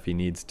the stuff he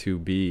needs to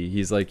be.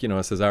 He's like, you know,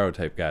 a Cesaro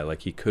type guy.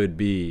 Like he could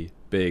be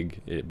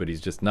big, but he's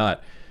just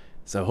not.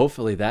 So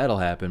hopefully that'll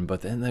happen.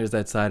 But then there's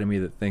that side of me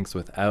that thinks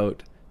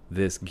without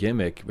this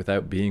gimmick,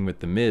 without being with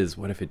The Miz,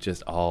 what if it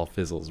just all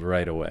fizzles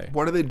right away?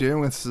 What are they doing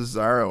with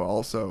Cesaro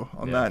also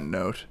on that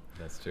note?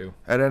 That's true.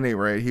 At any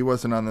rate, he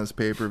wasn't on this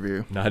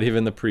pay-per-view. Not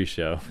even the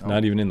pre-show. Oh.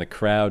 Not even in the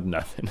crowd,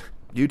 nothing.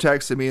 You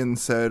texted me and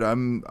said,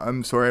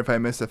 I'm sorry if I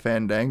missed a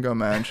Fandango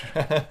match.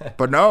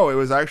 But no, it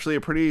was actually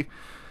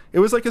it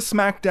was like a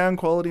SmackDown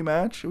quality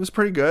match. It was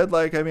pretty good.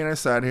 Like, I mean, I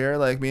sat here,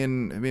 like me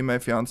and my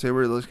fiance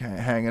were like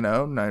hanging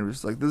out, and I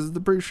was like, this is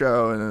the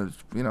pre-show, and it was,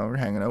 you know, we're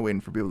hanging out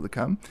waiting for people to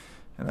come.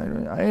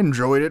 And I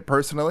enjoyed it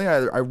personally.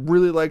 I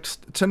really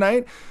liked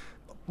tonight.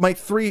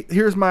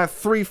 Here's my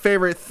three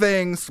favorite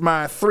things,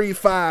 my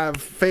 3-5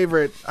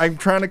 favorite. I'm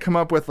trying to come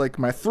up with like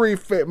my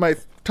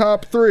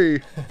top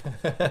three.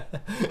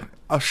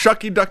 A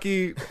shucky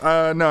ducky.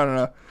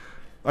 No.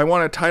 I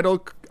want a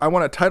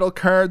title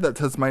card that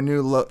says my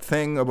new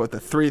thing about the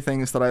three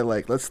things that I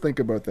like. Let's think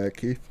about that,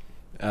 Keith.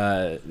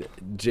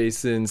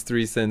 Jason's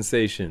 3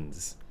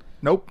 sensations.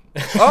 Nope.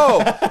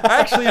 Oh,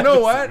 actually, you know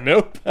what?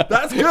 Nope.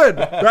 That's good.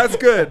 That's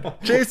good.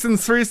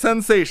 Jason's 3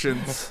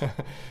 sensations.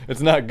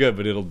 It's not good,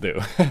 but it'll do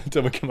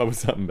until we come up with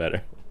something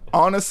better.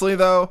 Honestly,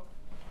 though,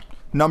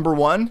 number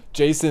 1,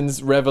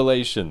 Jason's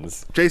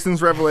revelations.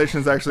 Jason's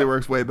revelations actually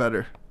works way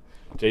better.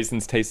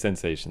 Jason's taste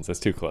sensations. That's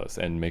too close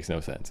and makes no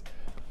sense.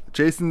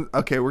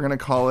 Okay, we're going to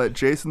call it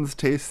Jason's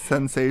taste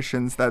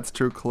sensations. That's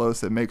too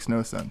close. It makes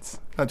no sense.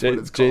 That's what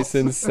it's called.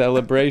 Jason's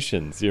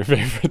celebrations. Your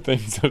favorite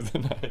things of the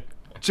night.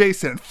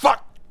 Jason,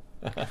 fuck!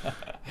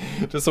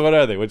 Just what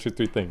are they? What's your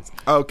 3 things?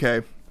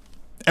 Okay.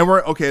 And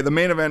we're okay. The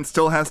main event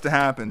still has to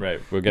happen. Right,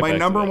 we'll get My back to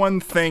number that. one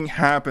thing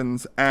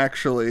happens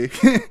actually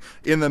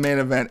in the main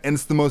event, and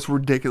it's the most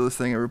ridiculous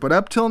thing ever. But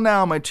up till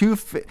now, my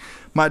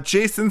my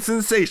Jason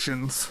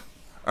sensations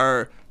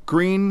are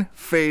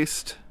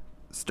green-faced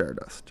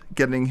Stardust,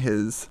 getting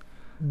his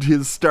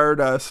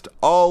Stardust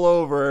all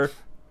over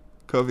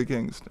Kofi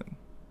Kingston.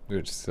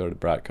 Which sort of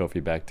brought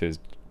Kofi back to his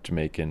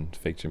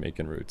fake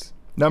Jamaican roots.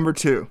 Number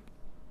 2.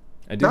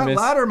 I do That miss.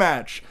 ladder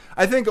match.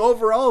 I think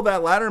overall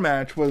that ladder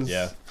match was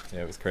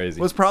it was crazy.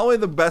 was probably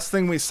the best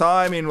thing we saw.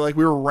 I mean, like,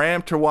 we were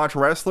ramped to watch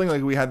wrestling,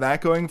 like we had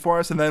that going for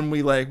us, and then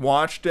we like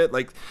watched it.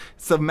 Like,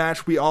 it's a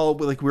match we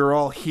were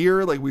all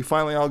here, like we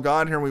finally all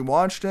got here and we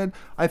watched it.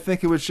 I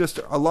think it was just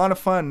a lot of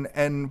fun.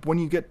 And when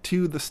you get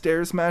to the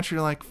stairs match,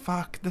 you're like,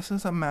 fuck, this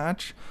is a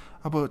match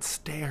about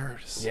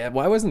stairs. Yeah,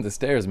 why wasn't the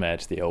stairs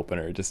match the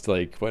opener? Just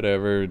like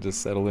whatever, just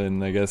settle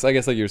in. I guess like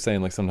you were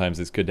saying, like sometimes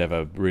this could have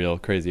a real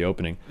crazy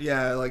opening.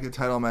 Yeah, like a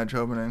title match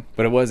opening.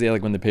 But it was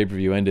like when the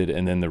pay-per-view ended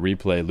and then the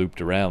replay looped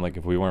around. Like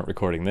if we weren't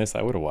recording this,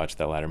 I would have watched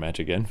that ladder match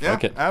again. Yeah,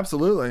 Fuck it.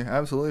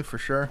 absolutely, for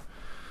sure.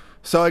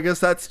 So I guess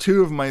that's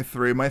 2 of my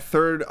 3. My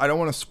third, I don't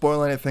want to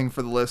spoil anything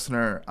for the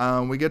listener.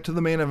 We get to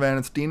the main event.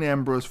 It's Dean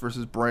Ambrose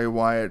versus Bray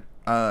Wyatt. !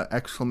 Yeah,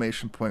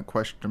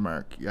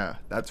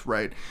 that's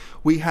right.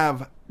 We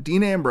have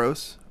Dean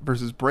Ambrose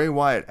versus Bray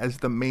Wyatt as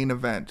the main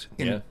event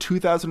in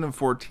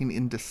 2014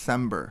 in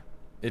December.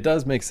 It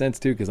does make sense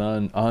too, because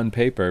on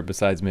paper,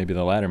 besides maybe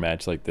the ladder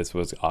match, like this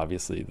was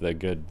obviously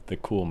the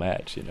cool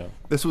match, you know.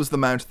 This was the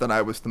match that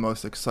I was the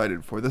most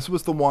excited for. This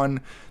was the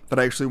one that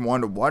I actually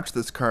wanted to watch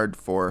this card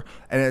for,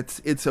 and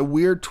it's a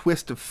weird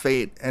twist of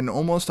fate and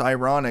almost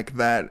ironic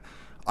that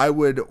I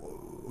would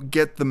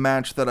get the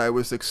match that I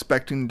was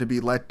expecting to be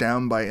let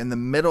down by in the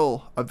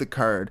middle of the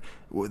card,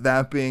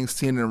 that being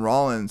Cena and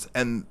Rollins,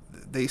 and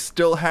they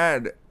still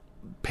had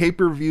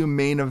pay-per-view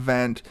main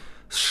event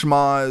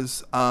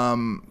schmaz,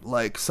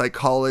 like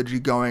psychology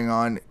going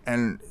on,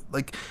 and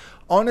like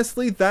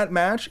honestly, that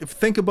match, if you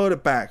think about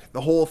it back,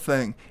 the whole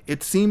thing,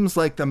 it seems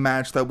like the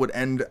match that would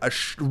end a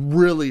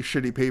really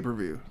shitty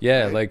pay-per-view.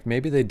 Yeah, right? like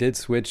maybe they did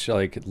switch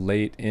like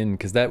late in,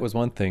 because that was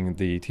one thing.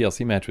 The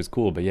TLC match was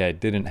cool, but yeah, it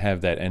didn't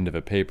have that end of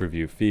a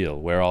pay-per-view feel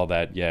where all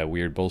that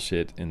weird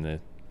bullshit in the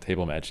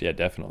table match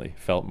definitely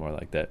felt more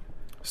like that.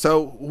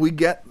 So we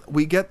get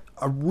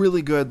a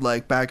really good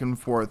like back and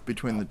forth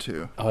between the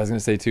two. I was gonna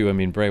say too, I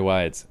mean, Bray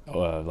Wyatt's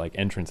like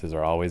entrances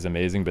are always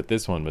amazing, but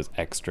this one was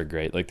extra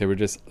great. Like they were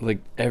just like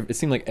it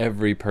seemed like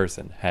every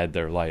person had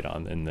their light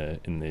on in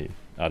the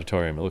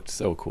auditorium. It looked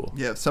so cool.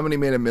 Yeah, somebody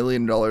made $1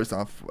 million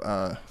off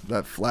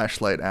that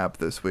flashlight app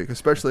this week,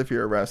 especially if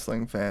you're a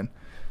wrestling fan.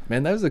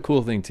 Man, that was the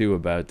cool thing too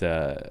about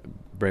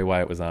Bray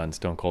Wyatt was on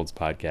Stone Cold's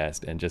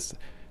podcast, and just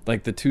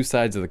like the two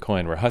sides of the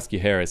coin, where Husky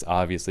Harris,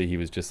 obviously he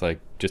was just like,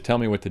 just tell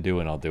me what to do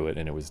and I'll do it,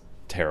 and it was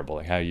terrible.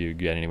 Like, how you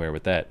get anywhere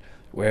with that?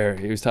 Where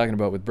he was talking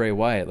about with Bray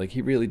Wyatt, like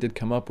he really did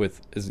come up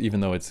with,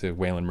 even though it's a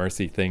Waylon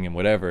Mercy thing and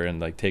whatever,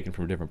 and like taken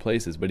from different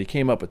places, but he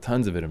came up with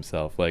tons of it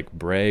himself. Like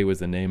Bray was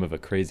the name of a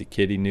crazy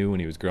kid he knew when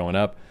he was growing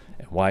up,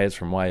 and Wyatt's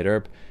from Wyatt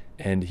Earp.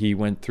 And he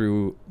went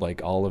through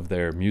like all of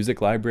their music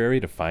library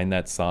to find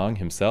that song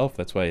himself.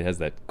 That's why he has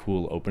that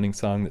cool opening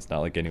song that's not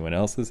like anyone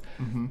else's.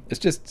 Mm-hmm. It's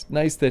just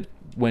nice that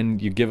when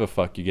you give a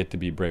fuck, you get to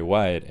be Bray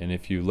Wyatt. And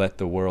if you let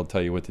the world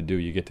tell you what to do,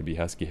 you get to be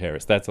Husky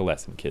Harris. That's a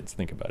lesson, kids.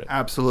 Think about it.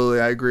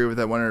 Absolutely. I agree with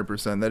that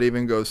 100%. That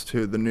even goes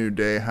to the New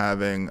Day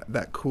having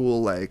that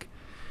cool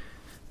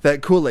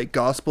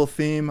gospel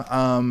theme.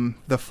 The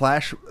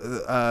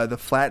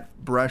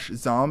Flatbush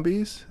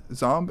Zombies.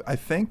 I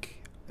think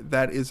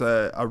that is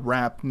a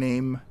rap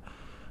name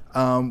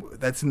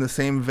that's in the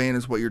same vein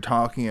as what you're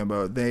talking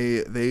about.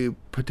 They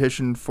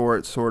petitioned for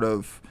it sort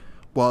of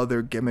while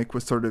their gimmick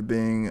was sort of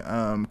being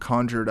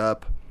conjured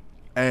up,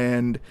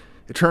 and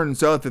it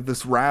turns out that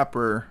this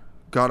rapper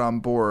got on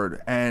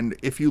board. And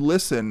if you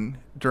listen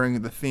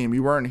during the theme,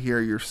 you weren't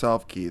here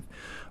yourself, Keith,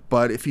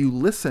 but if you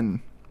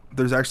listen,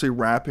 there's actually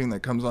rapping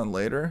that comes on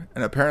later,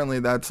 and apparently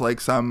that's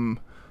like some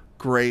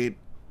great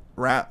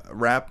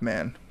rap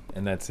man.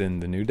 And that's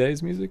in the New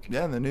Day's music?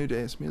 Yeah, the New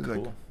Day's music.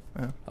 Cool.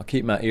 Yeah. I'll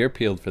keep my ear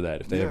peeled for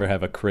that if they ever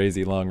have a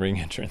crazy long ring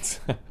entrance.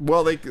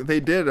 Well, they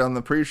did on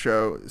the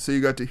pre-show, so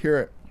you got to hear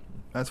it.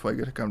 That's why you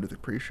got to come to the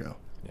pre-show.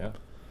 Yeah.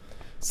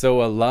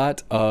 So a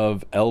lot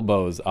of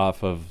elbows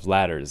off of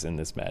ladders in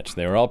this match.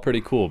 They were all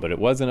pretty cool, but it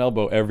was an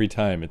elbow every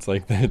time. It's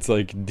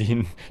like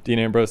Dean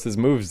Ambrose's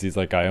moves. He's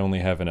like, I only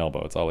have an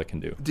elbow. It's all I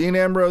can do. Dean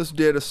Ambrose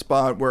did a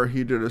spot where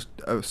he did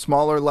a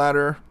smaller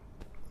ladder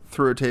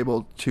through a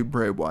table to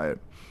Bray Wyatt.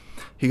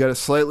 He got a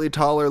slightly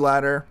taller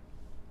ladder,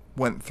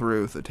 went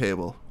through the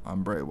table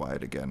on Bray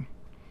Wyatt again.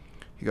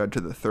 He got to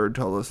the third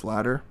tallest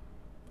ladder,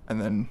 and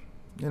then,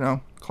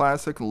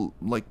 classic,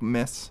 like,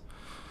 miss.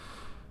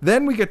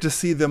 Then we get to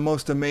see the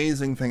most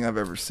amazing thing I've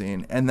ever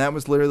seen, and that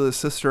was literally the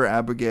Sister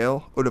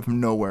Abigail out of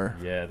nowhere.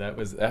 Yeah, that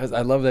was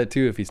I love that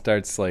too, if he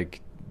starts,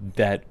 like,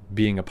 that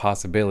being a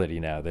possibility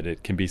now, that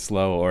it can be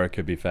slow or it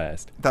could be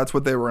fast. That's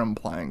what they were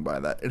implying by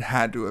that. It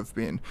had to have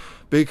been,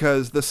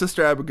 because the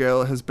Sister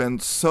Abigail has been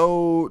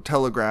so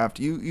telegraphed.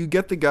 You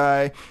get the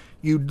guy,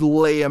 you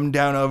lay him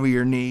down over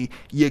your knee,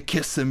 you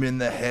kiss him in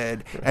the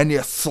head, and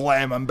you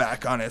slam him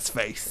back on his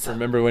face.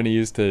 Remember when he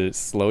used to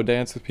slow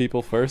dance with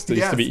people first? It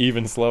used to Yes. be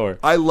even slower.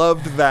 I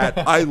loved that.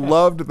 I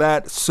loved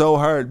that so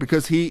hard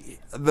because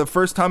the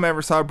first time I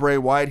ever saw Bray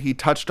Wyatt, he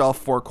touched all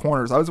four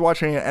corners. I was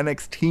watching an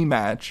NXT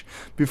match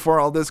before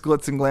all this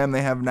glitz and glam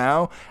they have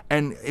now,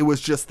 and it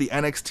was just the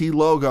NXT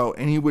logo,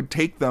 and he would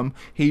take them,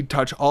 he'd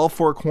touch all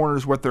four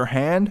corners with their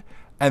hand,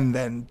 and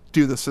then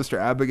do the Sister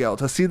Abigail.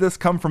 To see this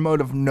come from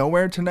out of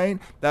nowhere tonight,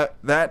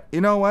 that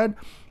you know what?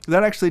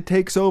 That actually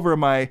takes over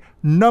my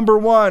number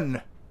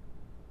one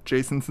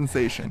Jason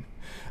Sensation.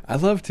 I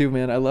love to,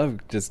 man. I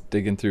love just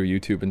digging through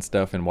YouTube and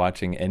stuff and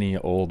watching any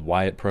old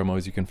Wyatt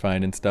promos you can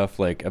find and stuff,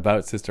 like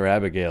about Sister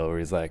Abigail, where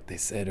he's like, they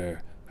said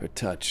her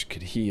touch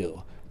could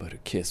heal, but a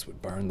kiss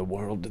would burn the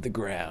world to the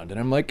ground. And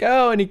I'm like,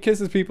 oh, and he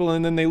kisses people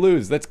and then they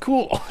lose. That's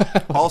cool.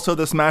 Also,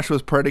 this match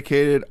was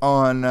predicated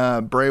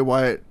on Bray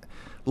Wyatt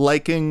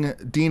liking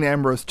Dean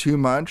Ambrose too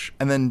much,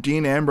 and then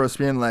Dean Ambrose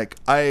being like,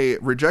 I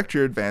reject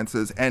your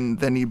advances, and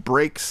then he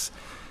breaks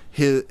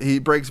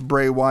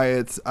Bray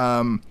Wyatt's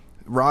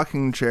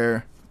rocking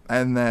chair,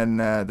 and then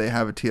they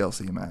have a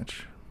TLC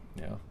match.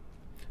 Yeah.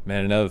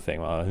 Man, another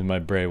thing, well, in my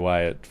Bray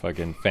Wyatt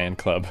fucking fan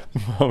club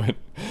moment,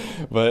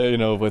 but, you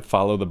know, with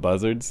Follow the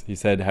Buzzards, he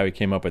said how he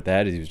came up with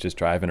that is he was just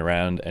driving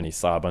around and he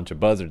saw a bunch of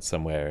buzzards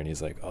somewhere, and he's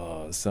like,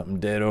 oh, there's something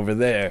dead over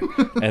there.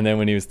 And then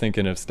when he was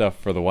thinking of stuff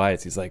for the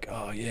Wyatts, he's like,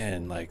 oh, yeah,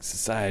 and, like,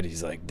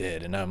 society's, like,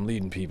 dead, and I'm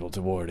leading people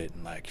toward it,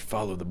 and, like,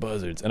 follow the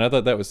buzzards. And I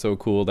thought that was so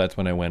cool. That's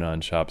when I went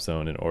on Shop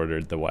Zone and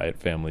ordered the Wyatt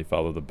Family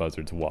Follow the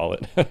Buzzards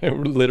wallet. It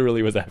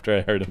literally was after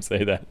I heard him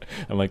say that.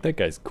 I'm like, that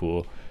guy's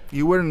cool.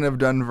 You wouldn't have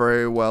done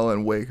very well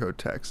in Waco,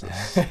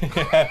 Texas.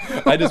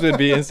 I just would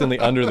be instantly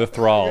under the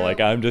thrall. Like,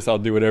 I'll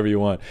do whatever you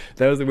want.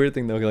 That was the weird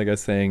thing, though. Like I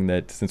was saying,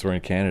 that since we're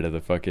in Canada,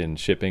 the fucking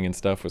shipping and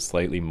stuff was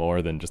slightly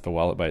more than just the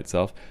wallet by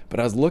itself.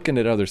 But I was looking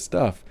at other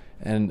stuff,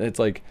 and it's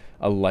like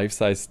a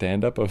life-size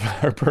stand-up of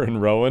Harper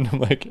and Rowan. I'm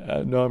like,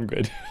 no, I'm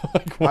good.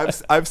 Like,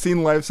 what? I've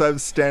seen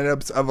life-size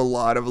stand-ups of a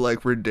lot of,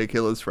 like,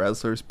 ridiculous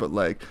wrestlers, but,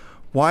 like,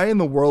 why in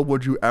the world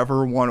would you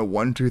ever want a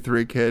 1, 2,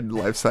 3 Kid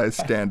life-size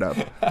stand-up?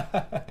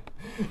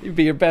 You'd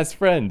be your best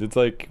friend. It's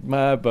like,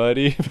 my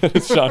buddy. But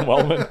it's Sean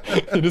Wellman.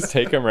 You just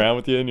take him around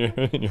with you in your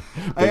big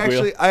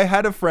wheel. I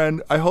had a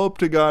friend. I hope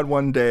to God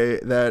one day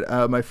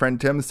that my friend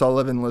Tim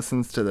Sullivan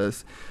listens to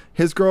this.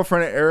 His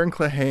girlfriend, Erin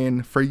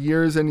Clahane, for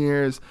years and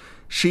years,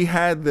 she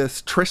had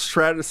this Trish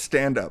Stratus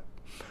stand-up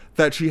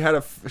that she had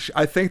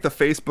I think the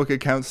Facebook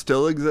account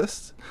still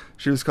exists.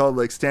 She was called,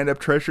 like, Stand Up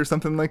Trish or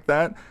something like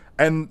that.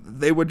 And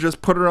they would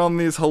just put her on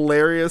these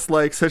hilarious,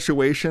 like,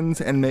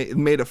 situations, and they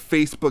made a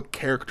Facebook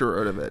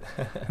character out of it.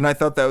 And I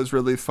thought that was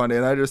really funny.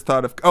 And I just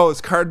thought of, it's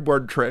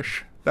Cardboard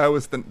Trish. That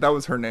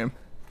was her name.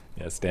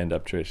 Yeah, Stand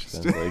Up Trish.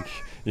 Sounds like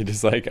you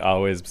just, like,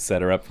 always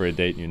set her up for a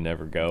date and you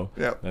never go.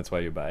 Yep. That's why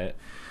you buy it.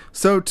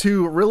 So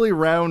to really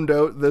round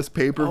out this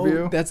pay-per-view...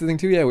 Oh, that's the thing,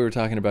 too. Yeah, we were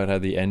talking about how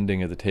the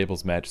ending of the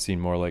tables match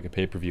seemed more like a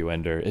pay-per-view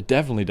ender. It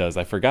definitely does.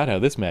 I forgot how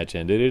this match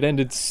ended. It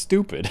ended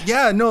stupid.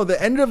 Yeah, no, the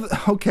end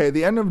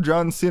of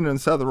John Cena and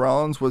Seth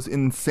Rollins was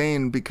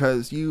insane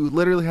because you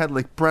literally had,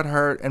 like, Bret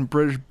Hart and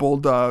British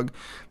Bulldog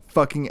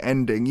fucking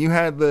ending. You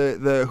had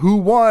the who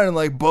won,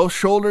 like, both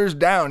shoulders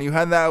down. You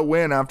had that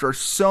win after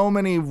so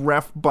many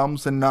ref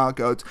bumps and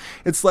knockouts.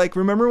 It's like,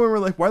 remember when we were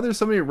like, why are there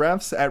so many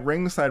refs at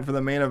ringside for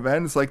the main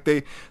event? It's like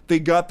they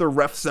got the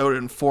refs out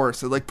in force.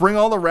 So, like, bring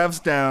all the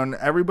refs down.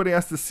 Everybody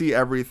has to see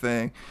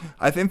everything.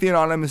 I think the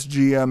anonymous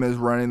GM is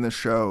running the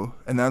show,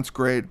 and that's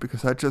great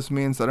because that just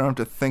means I don't have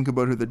to think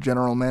about who the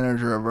general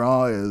manager of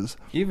Raw is.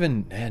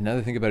 Even, now that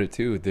I think about it,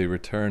 too, the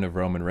return of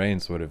Roman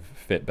Reigns would have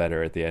fit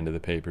better at the end of the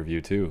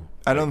pay-per-view, too.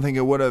 I don't think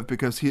it would have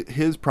because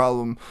his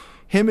problem,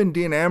 him and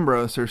Dean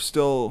Ambrose are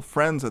still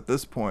friends at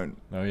this point.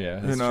 Oh yeah,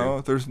 that's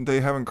true.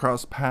 They haven't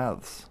crossed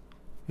paths,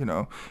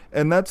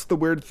 and that's the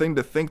weird thing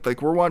to think.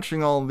 Like, we're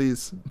watching all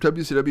these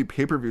WCW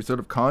pay-per-views out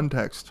of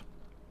context,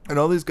 and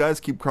all these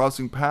guys keep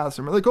crossing paths,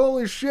 and we're like,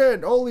 holy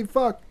shit, holy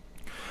fuck,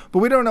 but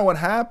we don't know what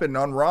happened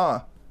on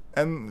Raw,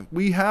 and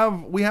we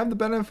have the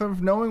benefit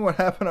of knowing what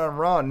happened on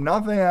Raw.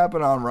 Nothing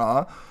happened on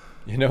Raw.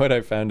 You know what I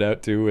found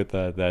out, too, with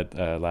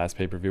that last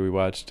pay-per-view we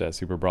watched,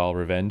 Super Brawl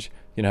Revenge?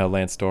 You know how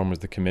Lance Storm was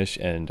the commish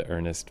and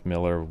Ernest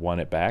Miller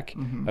won it back?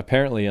 Mm-hmm.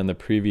 Apparently, on the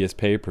previous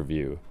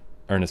pay-per-view,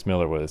 Ernest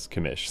Miller was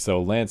commish.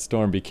 So Lance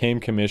Storm became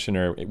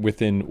commissioner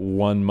within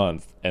 1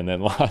 month and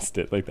then lost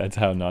it. Like, that's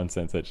how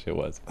nonsense that shit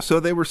was. So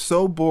they were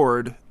so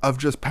bored of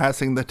just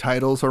passing the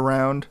titles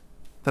around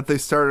that they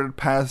started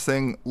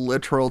passing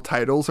literal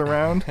titles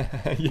around.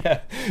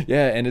 Yeah,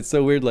 and it's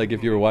so weird, like,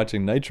 if you were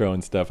watching Nitro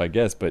and stuff, I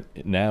guess, but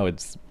now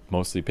it's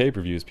mostly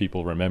pay-per-views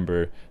people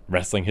remember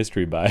wrestling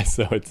history by,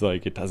 so it's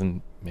like it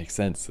doesn't make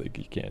sense. Like,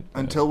 you can't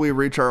until we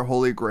reach our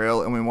holy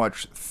grail and we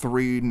watch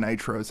 3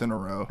 Nitros in a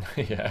row.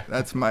 Yeah,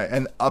 that's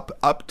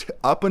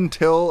up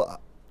until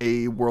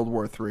a World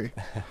War III.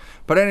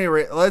 But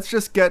anyway, let's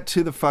just get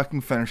to the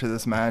fucking finish of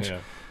this match. Yeah.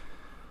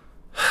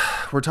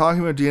 we're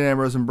talking about Dean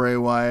Ambrose and Bray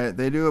Wyatt.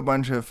 They do a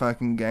bunch of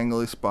fucking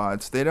gangly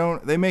spots.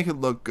 They make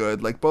it look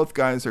good. Like, both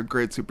guys are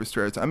great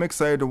superstars. I'm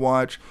excited to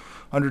watch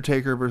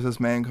Undertaker versus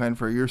Mankind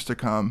for years to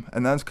come,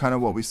 and that's kind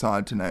of what we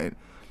saw tonight.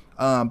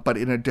 But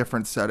in a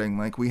different setting.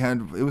 Like,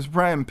 it was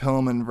Brian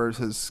Pillman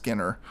versus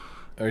Skinner.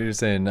 Or you're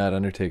saying not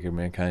Undertaker,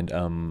 Mankind,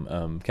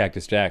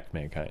 Cactus Jack,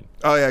 Mankind.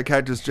 Oh yeah,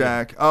 Cactus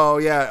Jack. Oh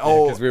yeah.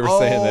 Oh, because we were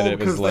saying that it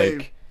was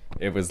they-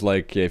 it was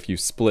like if you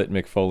split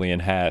Mick Foley in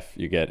half,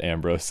 you get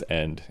Ambrose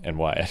and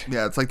Wyatt.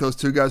 Yeah, it's like those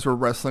two guys were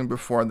wrestling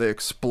before they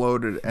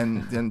exploded,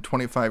 and then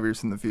 25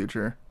 years in the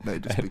future, they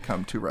just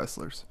become two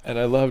wrestlers. And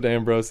I loved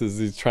Ambrose as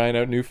he's trying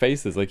out new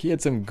faces. Like, he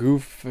had some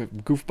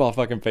goofball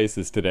fucking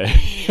faces today.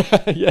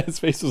 Yeah, his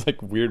face was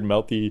like weird,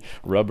 melty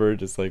rubber,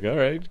 just like, all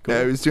right, cool.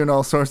 Yeah, he was doing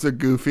all sorts of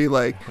goofy,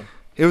 like,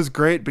 it was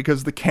great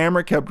because the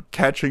camera kept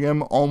catching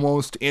him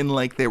almost in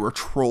like they were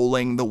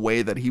trolling the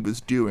way that he was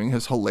doing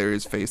his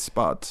hilarious face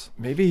spots.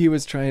 Maybe he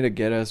was trying to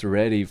get us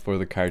ready for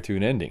the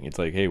cartoon ending. It's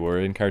like, hey, we're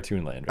in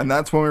cartoon land. Right? And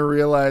that's when we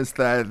realized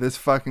that this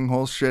fucking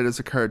whole shit is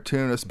a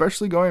cartoon,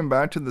 especially going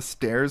back to the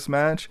stairs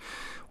match,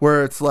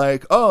 where it's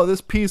like, oh,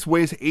 this piece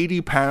weighs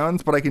 80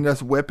 pounds, but I can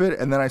just whip it,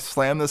 and then I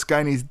slam this guy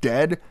and he's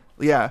dead.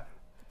 Yeah,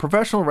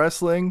 professional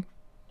wrestling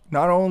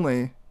not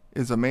only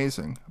is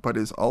amazing, but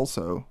is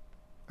also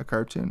a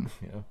cartoon.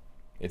 Yeah.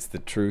 It's the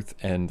truth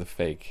and the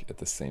fake at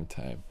the same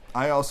time.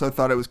 I also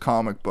thought it was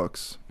comic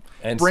books.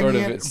 And Bringing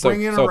sort of it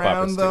soap around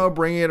operas, though,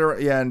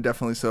 too. yeah, and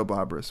definitely soap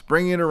operas.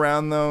 Bringing it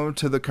around though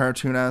to the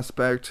cartoon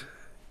aspect,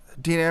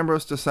 Dean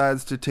Ambrose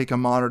decides to take a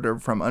monitor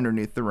from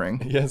underneath the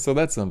ring. Yeah, so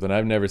that's something.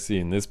 I've never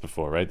seen this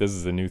before, right? This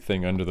is a new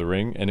thing under the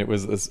ring, and it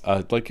was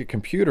like a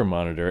computer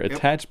monitor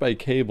attached by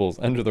cables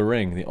under the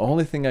ring. The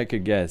only thing I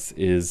could guess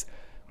is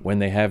when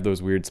they have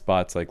those weird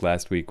spots, like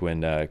last week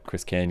when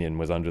Chris Kanyon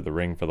was under the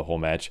ring for the whole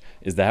match.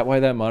 Is that why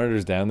that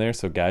monitor's down there?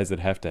 So guys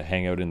that have to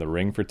hang out in the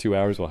ring for 2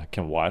 hours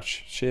can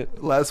watch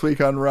shit? Last week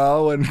on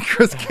Raw when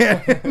Chris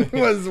Kanyon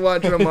was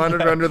watching a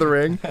monitor under the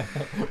ring.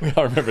 We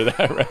all remember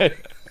that, right?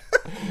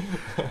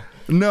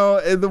 No,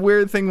 the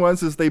weird thing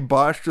is they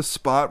botched a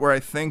spot where I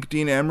think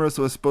Dean Ambrose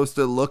was supposed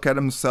to look at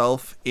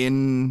himself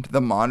in the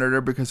monitor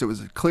because it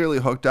was clearly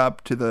hooked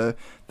up to the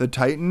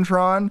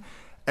Titantron.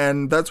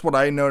 And that's what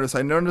I noticed.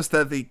 I noticed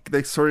that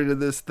they sort of did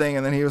this thing,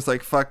 and then he was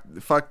like,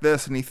 fuck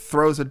this, and he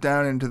throws it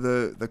down into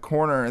the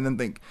corner, and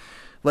then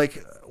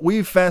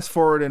we fast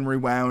forward and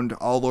rewound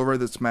all over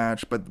this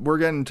match, but we're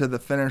getting to the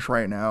finish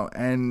right now,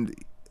 and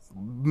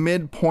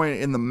midpoint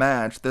in the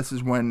match, this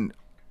is when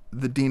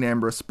the Dean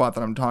Ambrose spot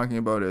that I'm talking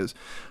about is.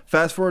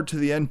 Fast forward to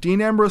the end,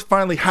 Dean Ambrose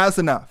finally has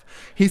enough.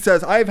 He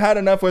says, I've had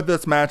enough with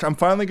this match. I'm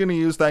finally going to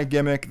use that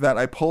gimmick that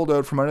I pulled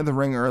out from under the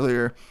ring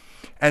earlier,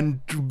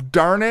 and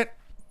darn it,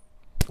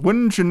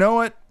 wouldn't you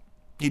know it,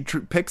 he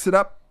picks it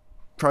up,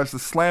 tries to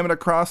slam it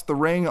across the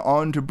ring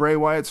onto Bray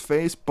Wyatt's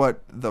face,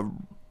 but the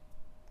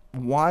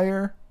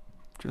wire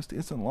just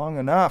isn't long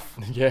enough.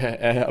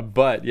 Yeah,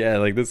 but yeah,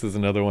 like this is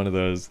another one of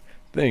those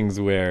things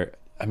where,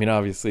 I mean,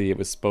 obviously it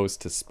was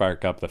supposed to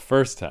spark up the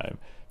first time,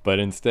 but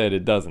instead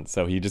it doesn't.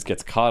 So he just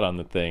gets caught on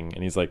the thing,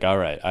 and he's like, all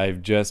right,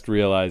 I've just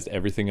realized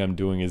everything I'm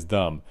doing is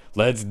dumb.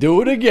 Let's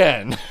do it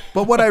again.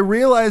 But what I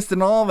realized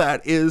in all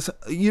that is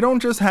you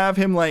don't just have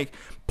him like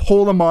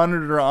pull the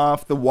monitor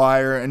off the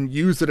wire and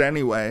use it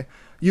anyway.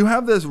 You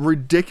have this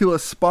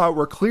ridiculous spot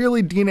where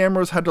clearly Dean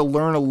Ambrose had to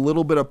learn a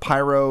little bit of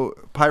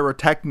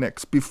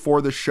pyrotechnics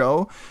before the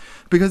show,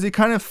 because he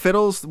kind of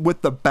fiddles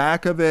with the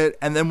back of it,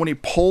 and then when he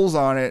pulls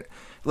on it,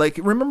 like,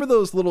 remember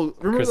those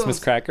Christmas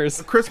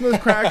crackers? Christmas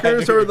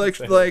crackers, or like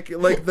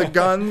the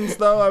guns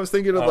though. I was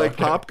thinking of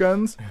pop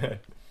guns.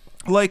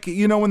 Like,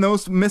 you know, when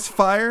those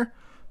misfire,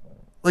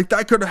 like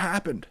that could have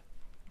happened.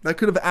 That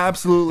could have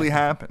absolutely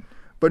happened.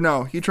 But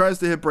no, he tries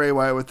to hit Bray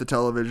Wyatt with the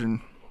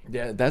television.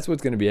 Yeah, that's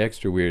what's going to be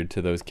extra weird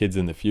to those kids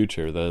in the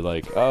future. They're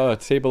like, oh,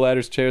 table,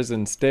 ladders, chairs,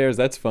 and stairs,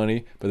 that's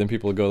funny. But then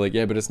people will go like,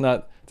 yeah, but it's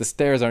not, the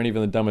stairs aren't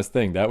even the dumbest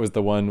thing. That was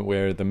the one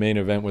where the main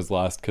event was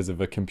lost because of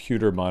a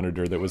computer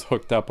monitor that was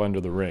hooked up under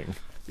the ring.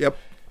 Yep.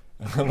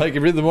 Like,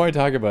 the more I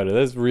talk about it,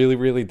 that's really,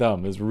 really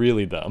dumb. It's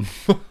really dumb.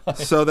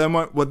 So then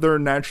what they're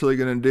naturally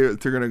going to do is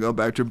they're going to go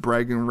back to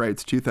bragging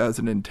rights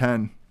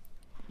 2010.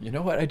 You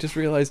know what I just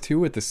realized too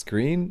with the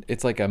screen?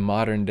 It's like a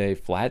modern day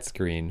flat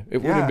screen.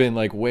 It would have been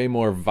like way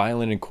more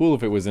violent and cool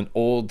if it was an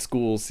old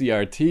school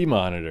CRT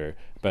monitor.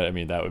 But I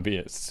mean, that would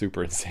be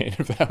super insane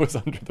if that was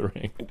under the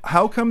ring.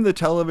 How come the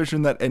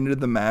television that ended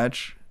the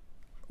match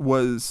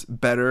was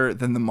better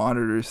than the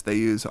monitors they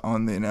use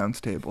on the announce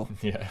table?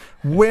 Yeah.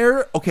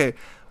 Where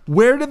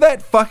did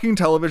that fucking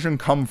television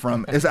come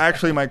from is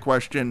actually my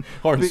question.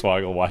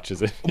 Hornswoggle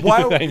watches it.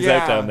 Why hangs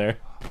out down there.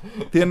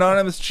 The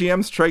anonymous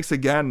GM strikes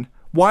again.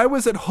 Why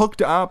was it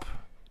hooked up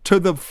to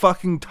the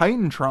fucking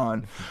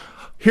Titantron?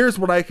 Here's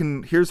what I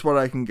can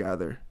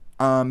gather.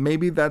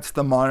 Maybe that's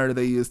the monitor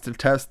they used to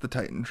test the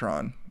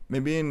Titantron.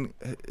 Maybe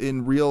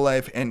in real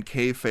life and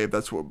kayfabe,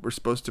 that's what we're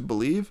supposed to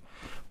believe.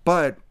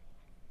 But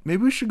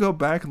maybe we should go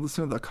back and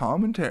listen to the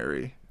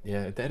commentary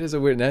Yeah, that is a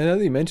weird. Now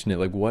that you mention it,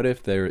 like, what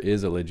if there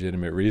is a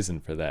legitimate reason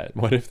for that?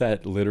 What if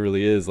that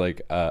literally is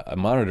like a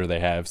monitor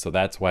they have, so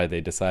that's why they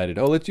decided,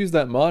 oh, let's use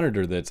that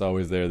monitor that's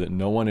always there that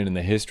no one in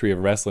the history of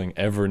wrestling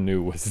ever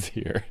knew was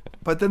here.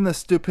 But then the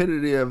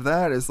stupidity of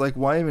that is like,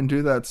 why even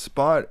do that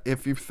spot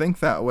if you think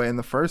that way in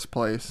the first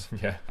place?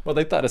 Yeah. Well,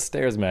 they thought a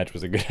stairs match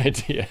was a good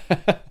idea.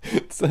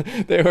 So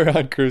they were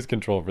on cruise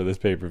control for this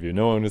pay-per-view.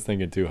 No one was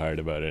thinking too hard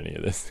about any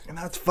of this. And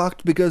that's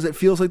fucked because it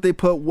feels like they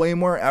put way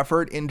more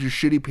effort into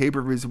shitty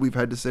pay-per-views that we've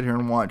had to sit here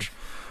and watch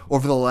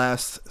over the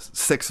last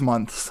 6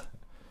 months.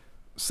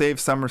 Save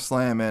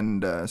SummerSlam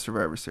and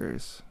Survivor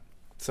Series.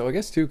 So I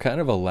guess, too, kind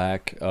of a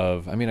lack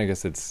of... I mean, I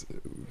guess it's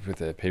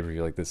with a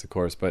pay-per-view like this, of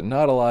course, but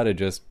not a lot of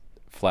just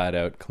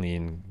flat-out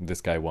clean,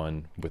 this guy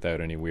won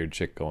without any weird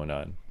shit going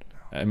on.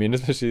 I mean,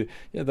 especially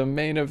the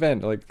main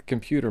event, like the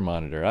computer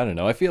monitor. I don't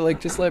know. I feel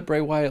like just let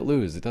Bray Wyatt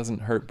lose. It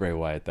doesn't hurt Bray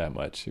Wyatt that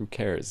much. Who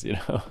cares, you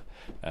know?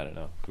 I don't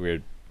know.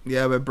 Weird.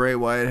 Yeah, but Bray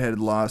Wyatt had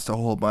lost a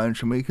whole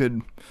bunch, and we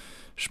could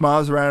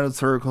schmoz around in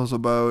circles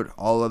about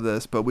all of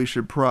this, but we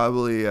should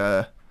probably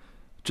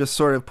just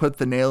sort of put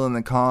the nail in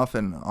the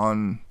coffin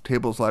on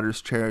Tables,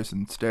 Ladders, Chairs,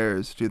 and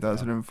Stairs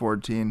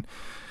 2014.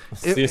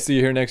 See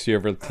you here next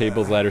year for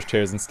Tables, Ladders,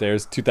 Chairs, and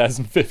Stairs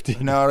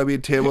 2015. No, it'll be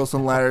Tables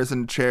and Ladders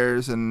and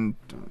Chairs and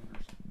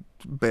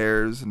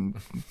Bears and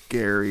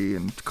Gary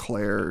and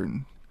Claire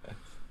and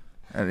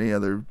any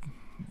other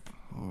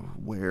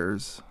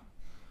wares.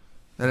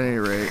 At any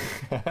rate,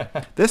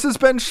 this has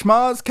been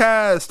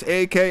Schmozcast,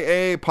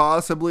 aka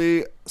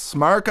possibly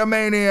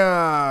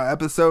Smarkamania,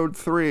 episode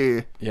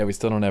 3. Yeah, we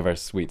still don't have our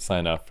sweet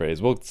sign-off phrase.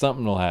 Well,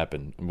 something will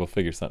happen. We'll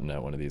figure something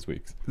out one of these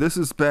weeks. This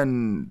has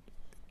been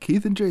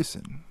Keith and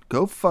Jason.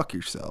 Go fuck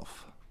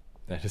yourself.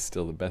 That is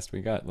still the best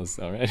we got. Let's,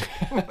 all right.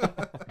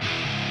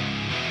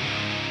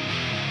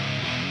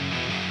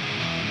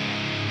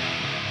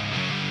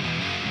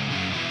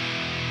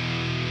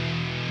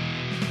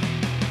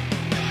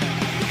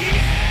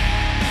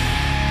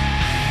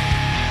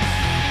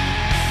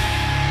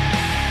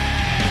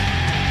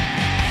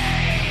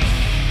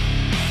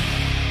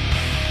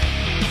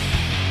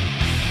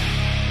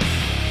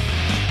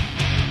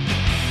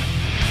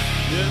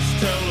 This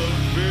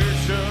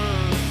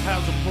television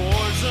has a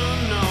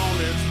poison on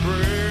its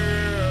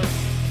breath.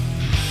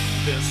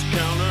 This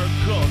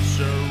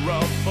counterculture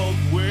of both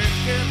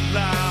wicked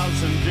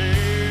lies and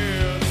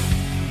death.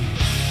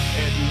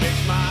 It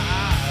makes my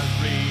eyes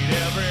bleed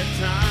every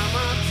time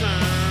I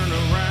turn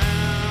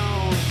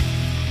around.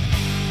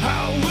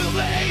 How will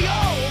they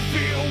all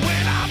feel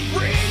when I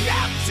bring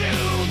out to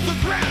the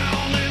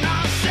ground? And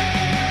I say,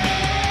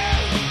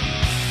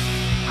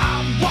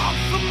 I've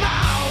walked for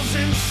miles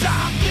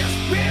inside this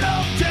pit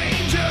of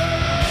danger,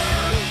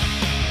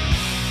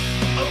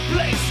 a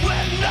place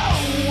where no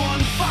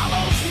one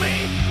follows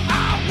me. I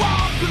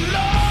walk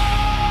alone.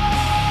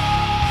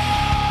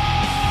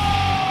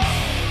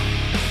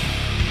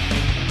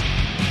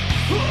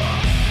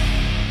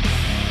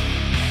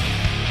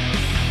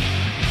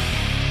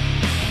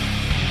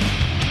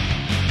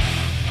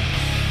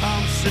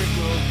 I'm sick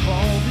of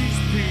all these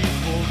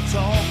people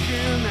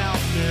talking out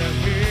their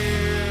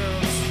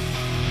heads.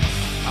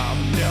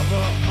 I've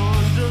never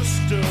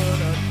understood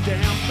a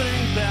damn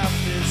thing that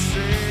they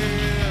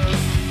said.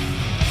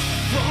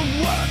 From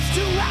words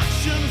to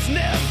actions,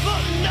 never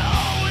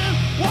knowing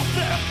what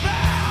they're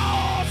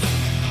about.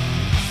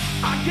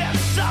 I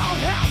guess I'll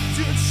have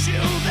to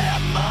chew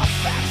them up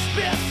and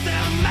spit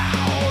them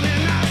out.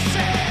 And I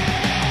said,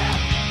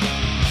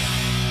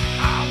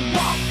 I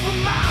walk for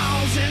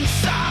miles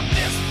inside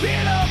this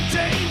pit of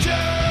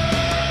danger.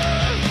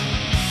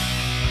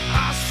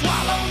 I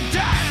swallowed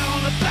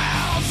down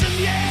 1,000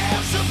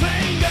 years of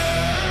anger.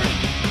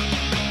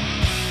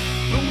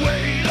 The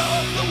weight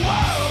of the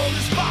world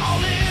is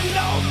falling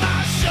on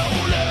my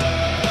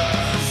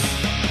shoulders.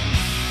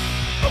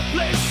 A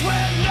place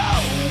where no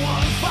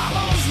one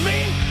follows me.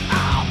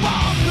 I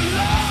walk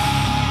alone.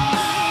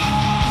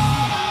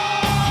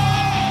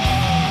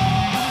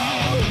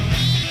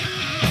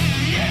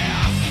 Yeah.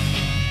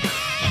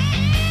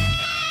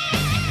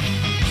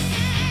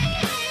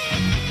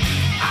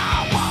 I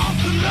walk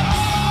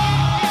alone.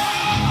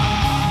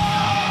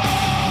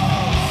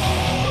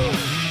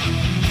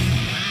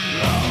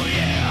 Oh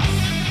yeah.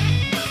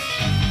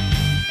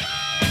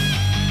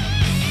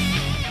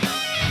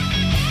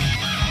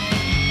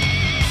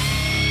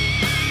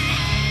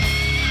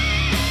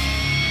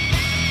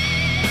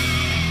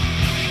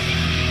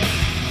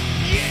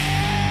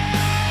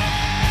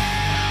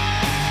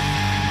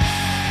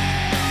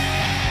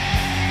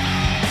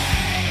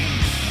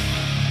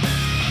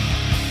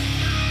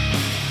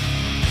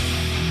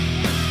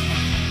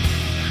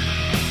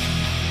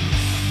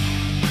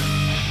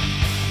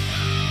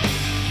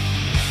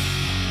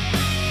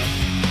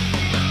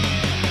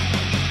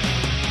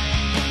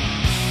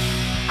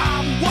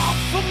 I walk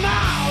for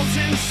miles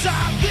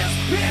inside this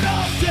pit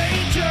of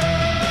danger.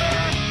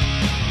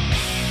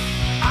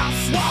 I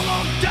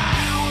swallowed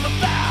down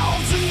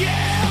 1,000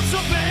 years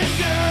of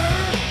anger.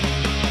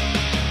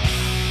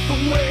 The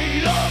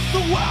weight of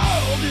the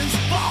world is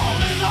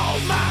falling on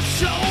my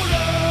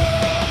shoulders.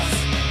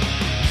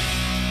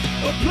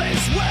 a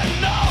place where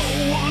no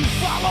one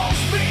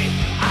follows